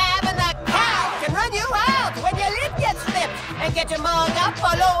cool and having a cow can run you out when your lip gets flipped and get your mug up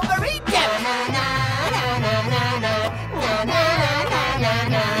all over Egypt.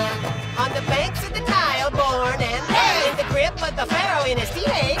 On the banks of the Nile, born and raised in the grip of the pharaoh in his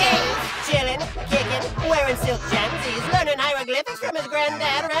teenage days, chilling, kicking, wearing silk gemsies, learning hieroglyphics from his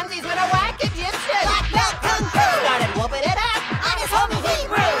granddad Ramses when a whack Egyptian black belt kung fu started whooping it up on his homie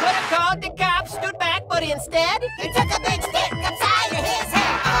Hebrew. Could have called the cops, stood back, but instead he took a big stick upside of his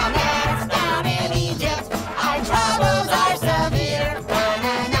head. Oh, man, down in Egypt, our troubles are severe.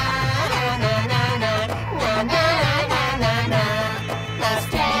 The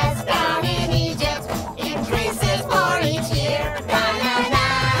stress down in Egypt increases for each year.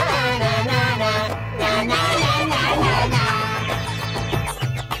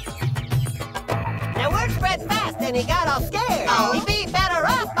 Now word spread fast and he got all scared. He'd be better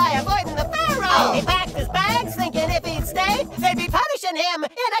off by avoiding the pharaoh. He packed his bags thinking if he'd stay, they'd be punishing him in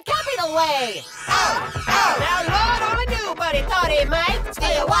a capital way. Now Lord only knew, but he thought he might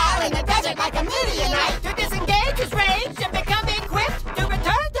stay a while in the desert like a Midianite to disengage his rage and become equipped to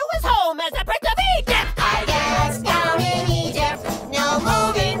return to his home as the Prince of Egypt. I guess down in Egypt, no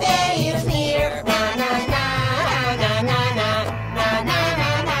moving day is near.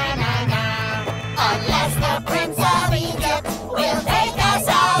 Unless the Prince of Egypt will take us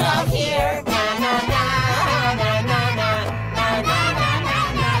out of here.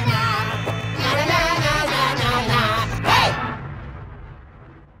 Hey!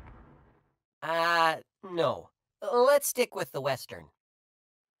 No. Let's stick with the Western.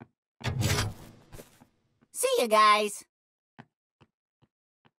 See you guys.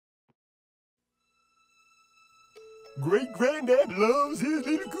 Great-granddad loves his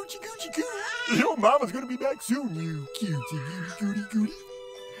little coochie coo. Your mama's gonna be back soon, you cutesy goody goody.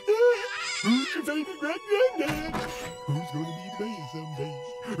 Who's your favorite great-granddad? Who's gonna be the best someday?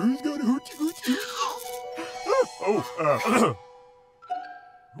 Who's gonna hoochie coochie coo?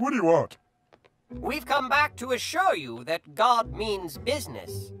 What do you want? We've come back to assure you that God means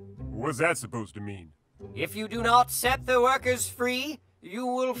business. What's that supposed to mean? If you do not set the workers free, you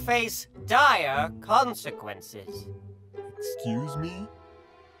will face dire consequences. Excuse me?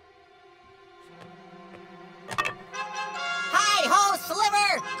 Hi-ho,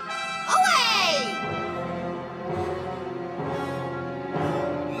 Sliver! Away!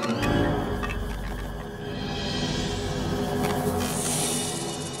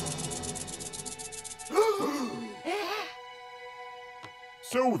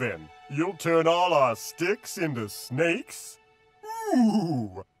 So then, you'll turn all our sticks into snakes?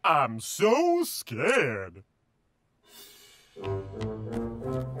 Ooh, I'm so scared.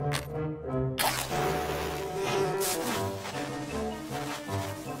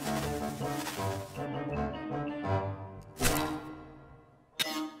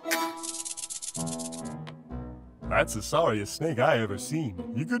 That's the sorriest snake I ever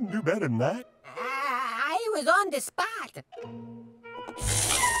seen. You couldn't do better than that? I was on the spot.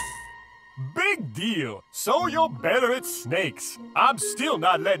 Big deal. So you're better at snakes. I'm still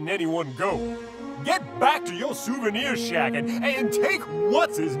not letting anyone go. Get back to your souvenir shack and take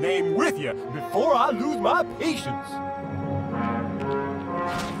what's-his-name with you before I lose my patience.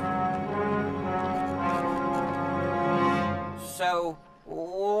 So,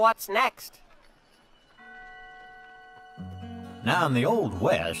 what's next? Now, in the Old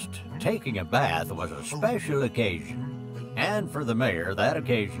West, taking a bath was a special occasion. And for the mayor, that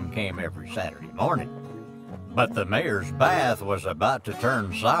occasion came every Saturday morning. But the mayor's bath was about to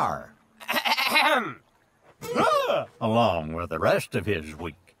turn sour. Along with the rest of his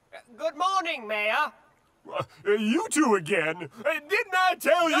week. Good morning, Mayor. You two again? Didn't I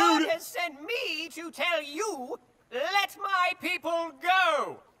tell you God to... has sent me to tell you, let my people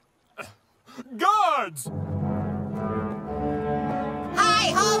go. Guards!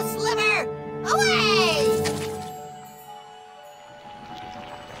 Hi-ho, Sliver! Away!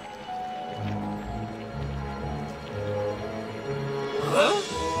 Huh?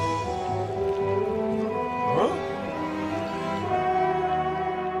 Huh?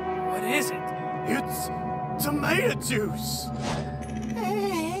 What is it? It's tomato juice.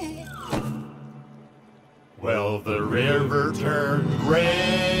 Well, the river turned red,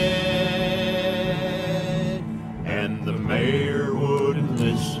 and the mayor wouldn't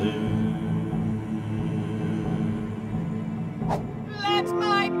listen. Let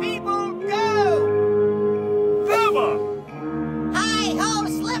my people go! Velma! Hi-ho,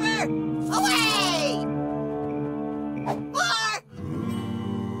 Sliver! Away!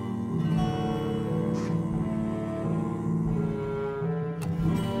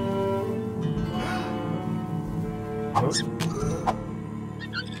 Or...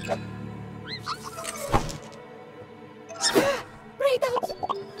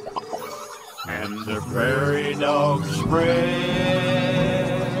 And the prairie dog spread,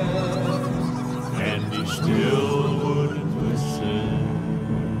 and he still wouldn't listen.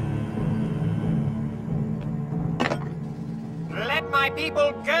 Let my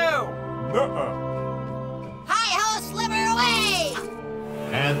people go! Hi-ho, Sliver, away!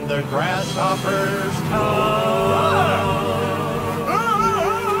 And the grasshoppers come,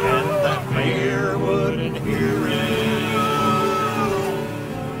 and the mayor wouldn't hear it.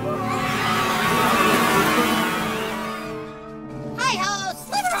 Hi-ho,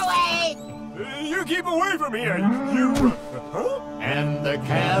 Sliver, away! You keep away from here, you... Huh? And the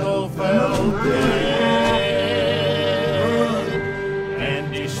cattle fell dead,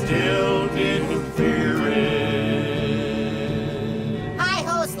 and he still didn't fear it.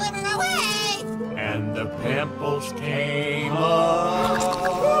 Hi-ho, Sliver, away! And the pimples came up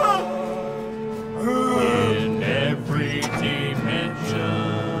in every dimension.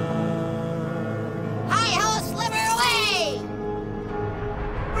 Hi-ho, Sliver, away!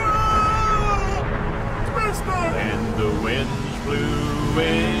 And the winds blew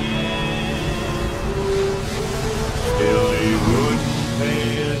in, still he wouldn't pay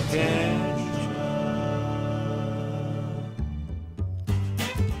attention.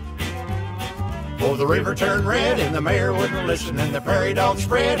 Oh, the river turned red, and the mayor wouldn't listen, and the prairie dog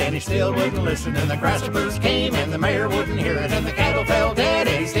spread, and he still wouldn't listen, and the grasshoppers came, and the mayor wouldn't hear it, and the cattle fell dead,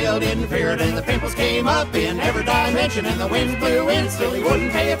 and he still didn't fear it, and the pimples came up in every dimension, and the winds blew in, still he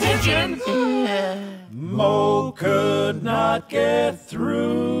wouldn't pay attention. Mo could not get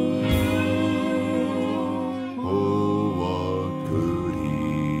through. Oh, what could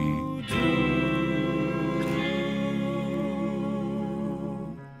he do?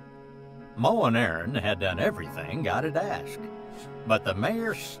 Mo and Aaron had done everything God had asked, but the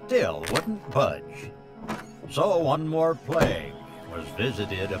mayor still wouldn't budge. So one more plague was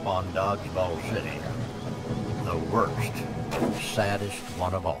visited upon Dodgeball City. The worst, saddest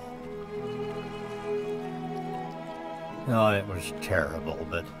one of all. Oh, it was terrible,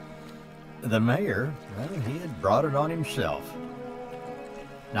 but the mayor, well, he had brought it on himself.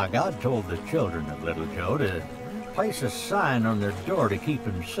 Now, God told the children of Little Joe to place a sign on their door to keep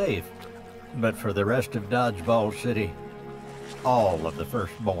him safe, but for the rest of Dodgeball City, all of the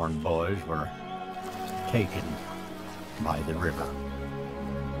firstborn boys were taken by the river.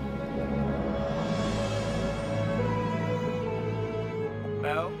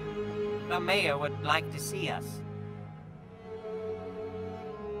 Mo, the mayor would like to see us.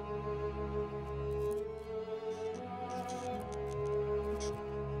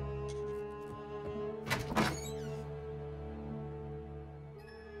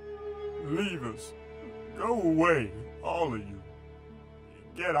 Leave us. Go away, all of you.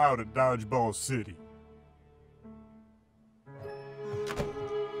 Get out of Dodgeball City.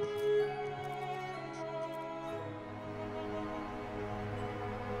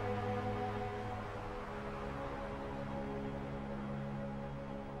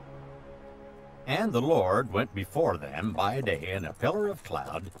 And the Lord went before them by day in a pillar of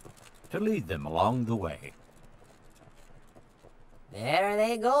cloud to lead them along the way. There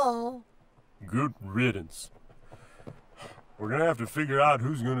they go. Good riddance. We're gonna have to figure out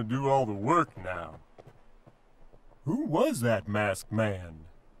who's gonna do all the work now. Who was that masked man?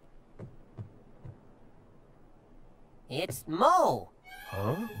 It's Mo.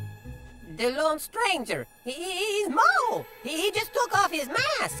 Huh? The lone stranger. He's Mo. He just took off his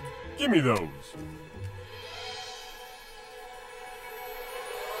mask. Give me those.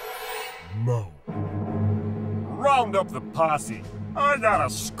 Mo. Round up the posse. I got a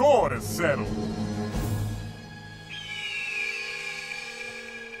score to settle.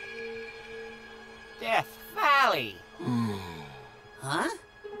 Death Valley. Huh?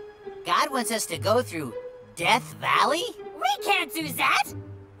 God wants us to go through Death Valley? We can't do that!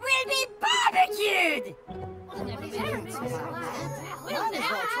 We'll be barbecued!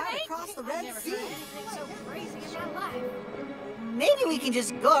 Maybe we can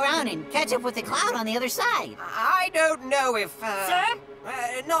just go around and catch up with the cloud on the other side. I don't know if, Sir?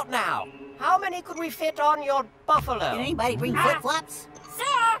 Not now. How many could we fit on your buffalo? Can anybody bring flip-flops?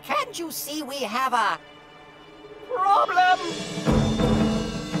 Sir! Can't you see we have a problem?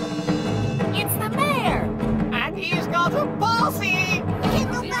 It's the mayor! And he's got a posse!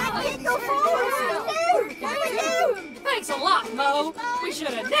 Go back, go forward! Thanks a lot, Mo. We should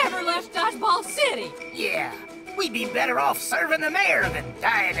have never left Dodgeball City. Yeah, we'd be better off serving the mayor than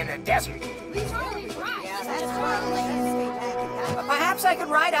dying in the desert. Perhaps I could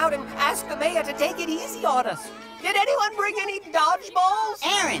ride out and ask the mayor to take it easy on us. Did anyone bring any dodgeballs?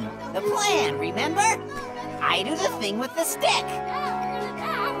 Aaron, the plan, remember? I do the thing with the stick.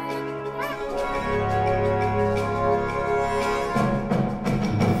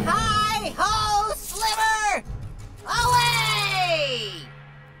 Hi-ho, Sliver! Away!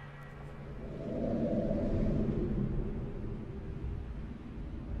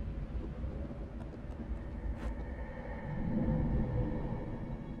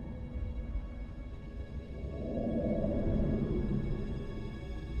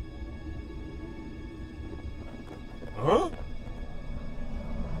 Huh?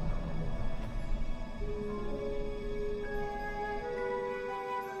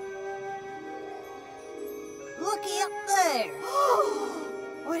 Looky up there.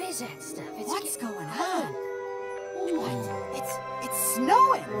 What is that stuff? What's going on? It's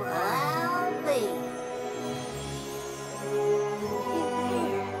snowing.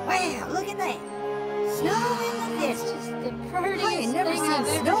 Wow, look at that. Snow in the distance. The prettiest I ain't never thing seen I've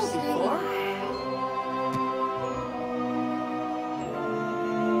ever snow seen. before.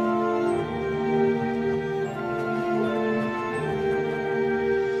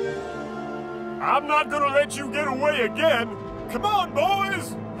 I'm not gonna let you get away again. Come on,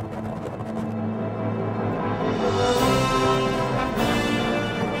 boys!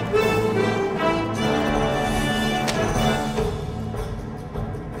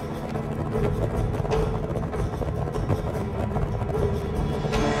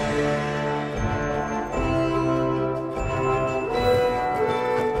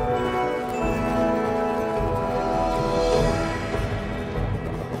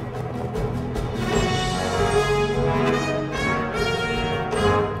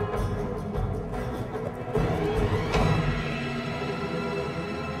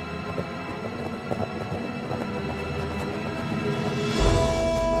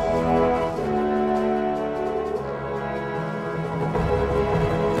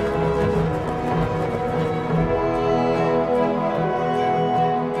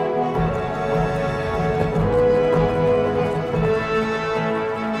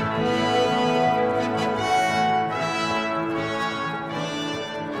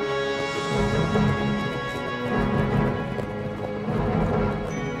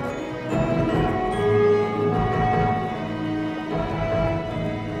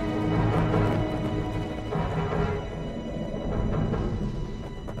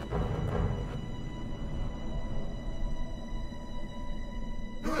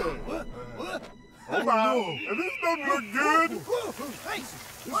 Hold on. This doesn't look good. Hey,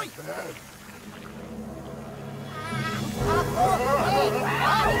 like that.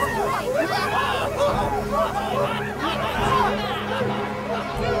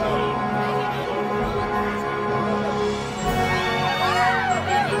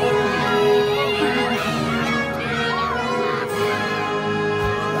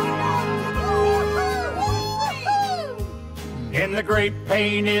 In the great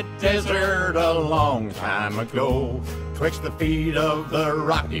painted desert a long time ago, twixt the feet of the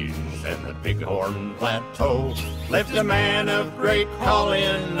Rockies and the Bighorn Plateau, lived a man of great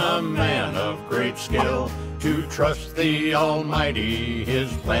calling, a man of great skill, to trust the Almighty,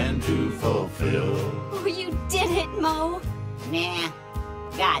 his plan to fulfill. Oh, you did it, Mo. Nah,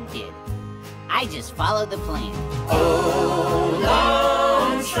 God did. I just followed the plan. Oh,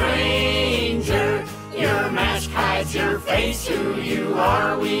 lone stranger, your mask high What's your face? Who you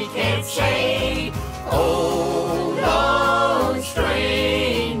are, we can't say. Oh, lone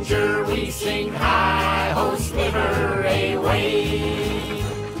stranger, we sing hi-ho, sliver away.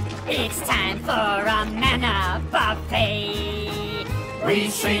 It's time for a manna buffet. We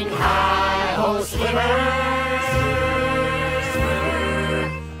sing hi-ho, sliver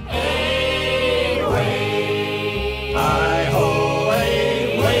away. Hi-ho, away.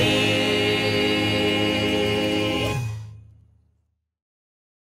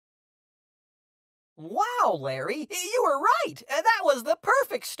 Wow, Larry, you were right. That was the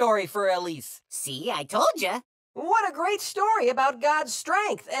perfect story for Elise. See, I told you. What a great story about God's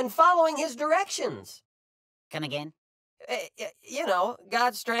strength and following his directions. Come again? You know,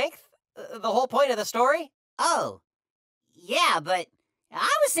 God's strength. The whole point of the story. Oh, yeah, but I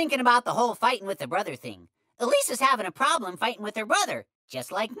was thinking about the whole fighting with the brother thing. Elise is having a problem fighting with her brother,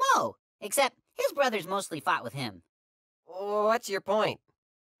 just like Mo, except his brothers mostly fought with him. What's your point?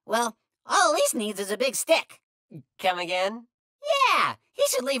 Well, all Elise needs is a big stick. Come again? Yeah, he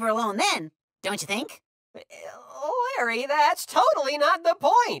should leave her alone then, don't you think? Larry, that's totally not the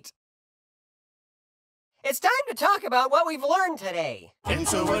point. It's time to talk about what we've learned today. And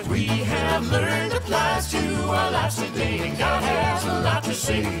so what we have learned applies to our lives today. And God has a lot to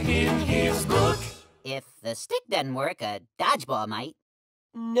say in his book. If the stick doesn't work, a dodgeball might.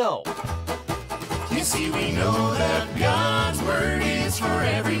 No. You see, we know that God's word is for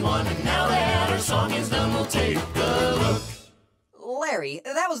everyone. And now that our song is done, we'll take a look. Larry,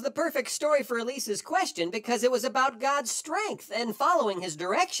 that was the perfect story for Elise's question because it was about God's strength and following his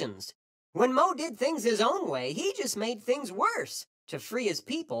directions. When Mo did things his own way, he just made things worse. To free his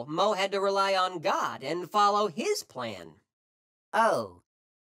people, Mo had to rely on God and follow his plan. Oh.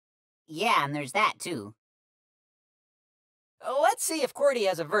 Yeah, and there's that, too. Let's see if Qwerty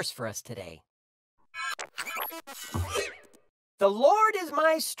has a verse for us today. The Lord is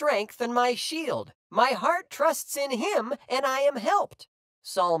my strength and my shield. My heart trusts in him, and I am helped.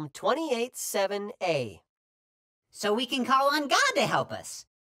 Psalm 28:7a. So we can call on God to help us.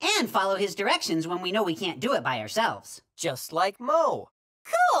 And follow his directions when we know we can't do it by ourselves. Just like Mo.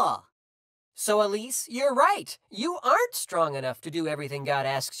 Cool! So, Elise, you're right. You aren't strong enough to do everything God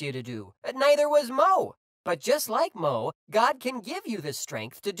asks you to do. Neither was Mo. But just like Mo, God can give you the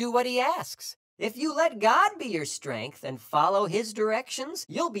strength to do what he asks. If you let God be your strength and follow his directions,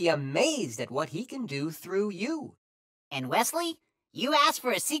 you'll be amazed at what he can do through you. And Wesley, you asked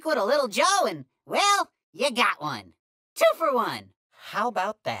for a sequel to Little Joe and, well, you got one. 2 for 1. How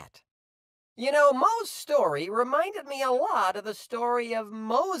about that? You know, Mo's story reminded me a lot of the story of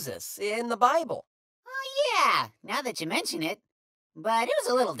Moses in the Bible. Oh, yeah, now that you mention it. But it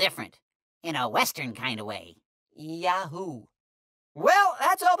was a little different, in a Western kind of way. Yahoo! Well,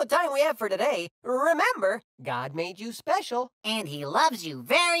 that's all the time we have for today. Remember, God made you special. And he loves you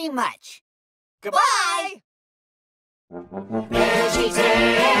very much. Goodbye! VeggieTales,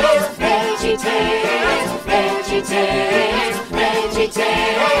 VeggieTales, VeggieTales,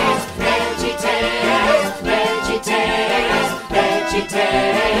 VeggieTales, VeggieTales, VeggieTales,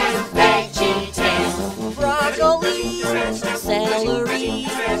 VeggieTales, VeggieTales. Broccoli, celery,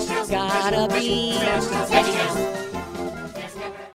 gotta be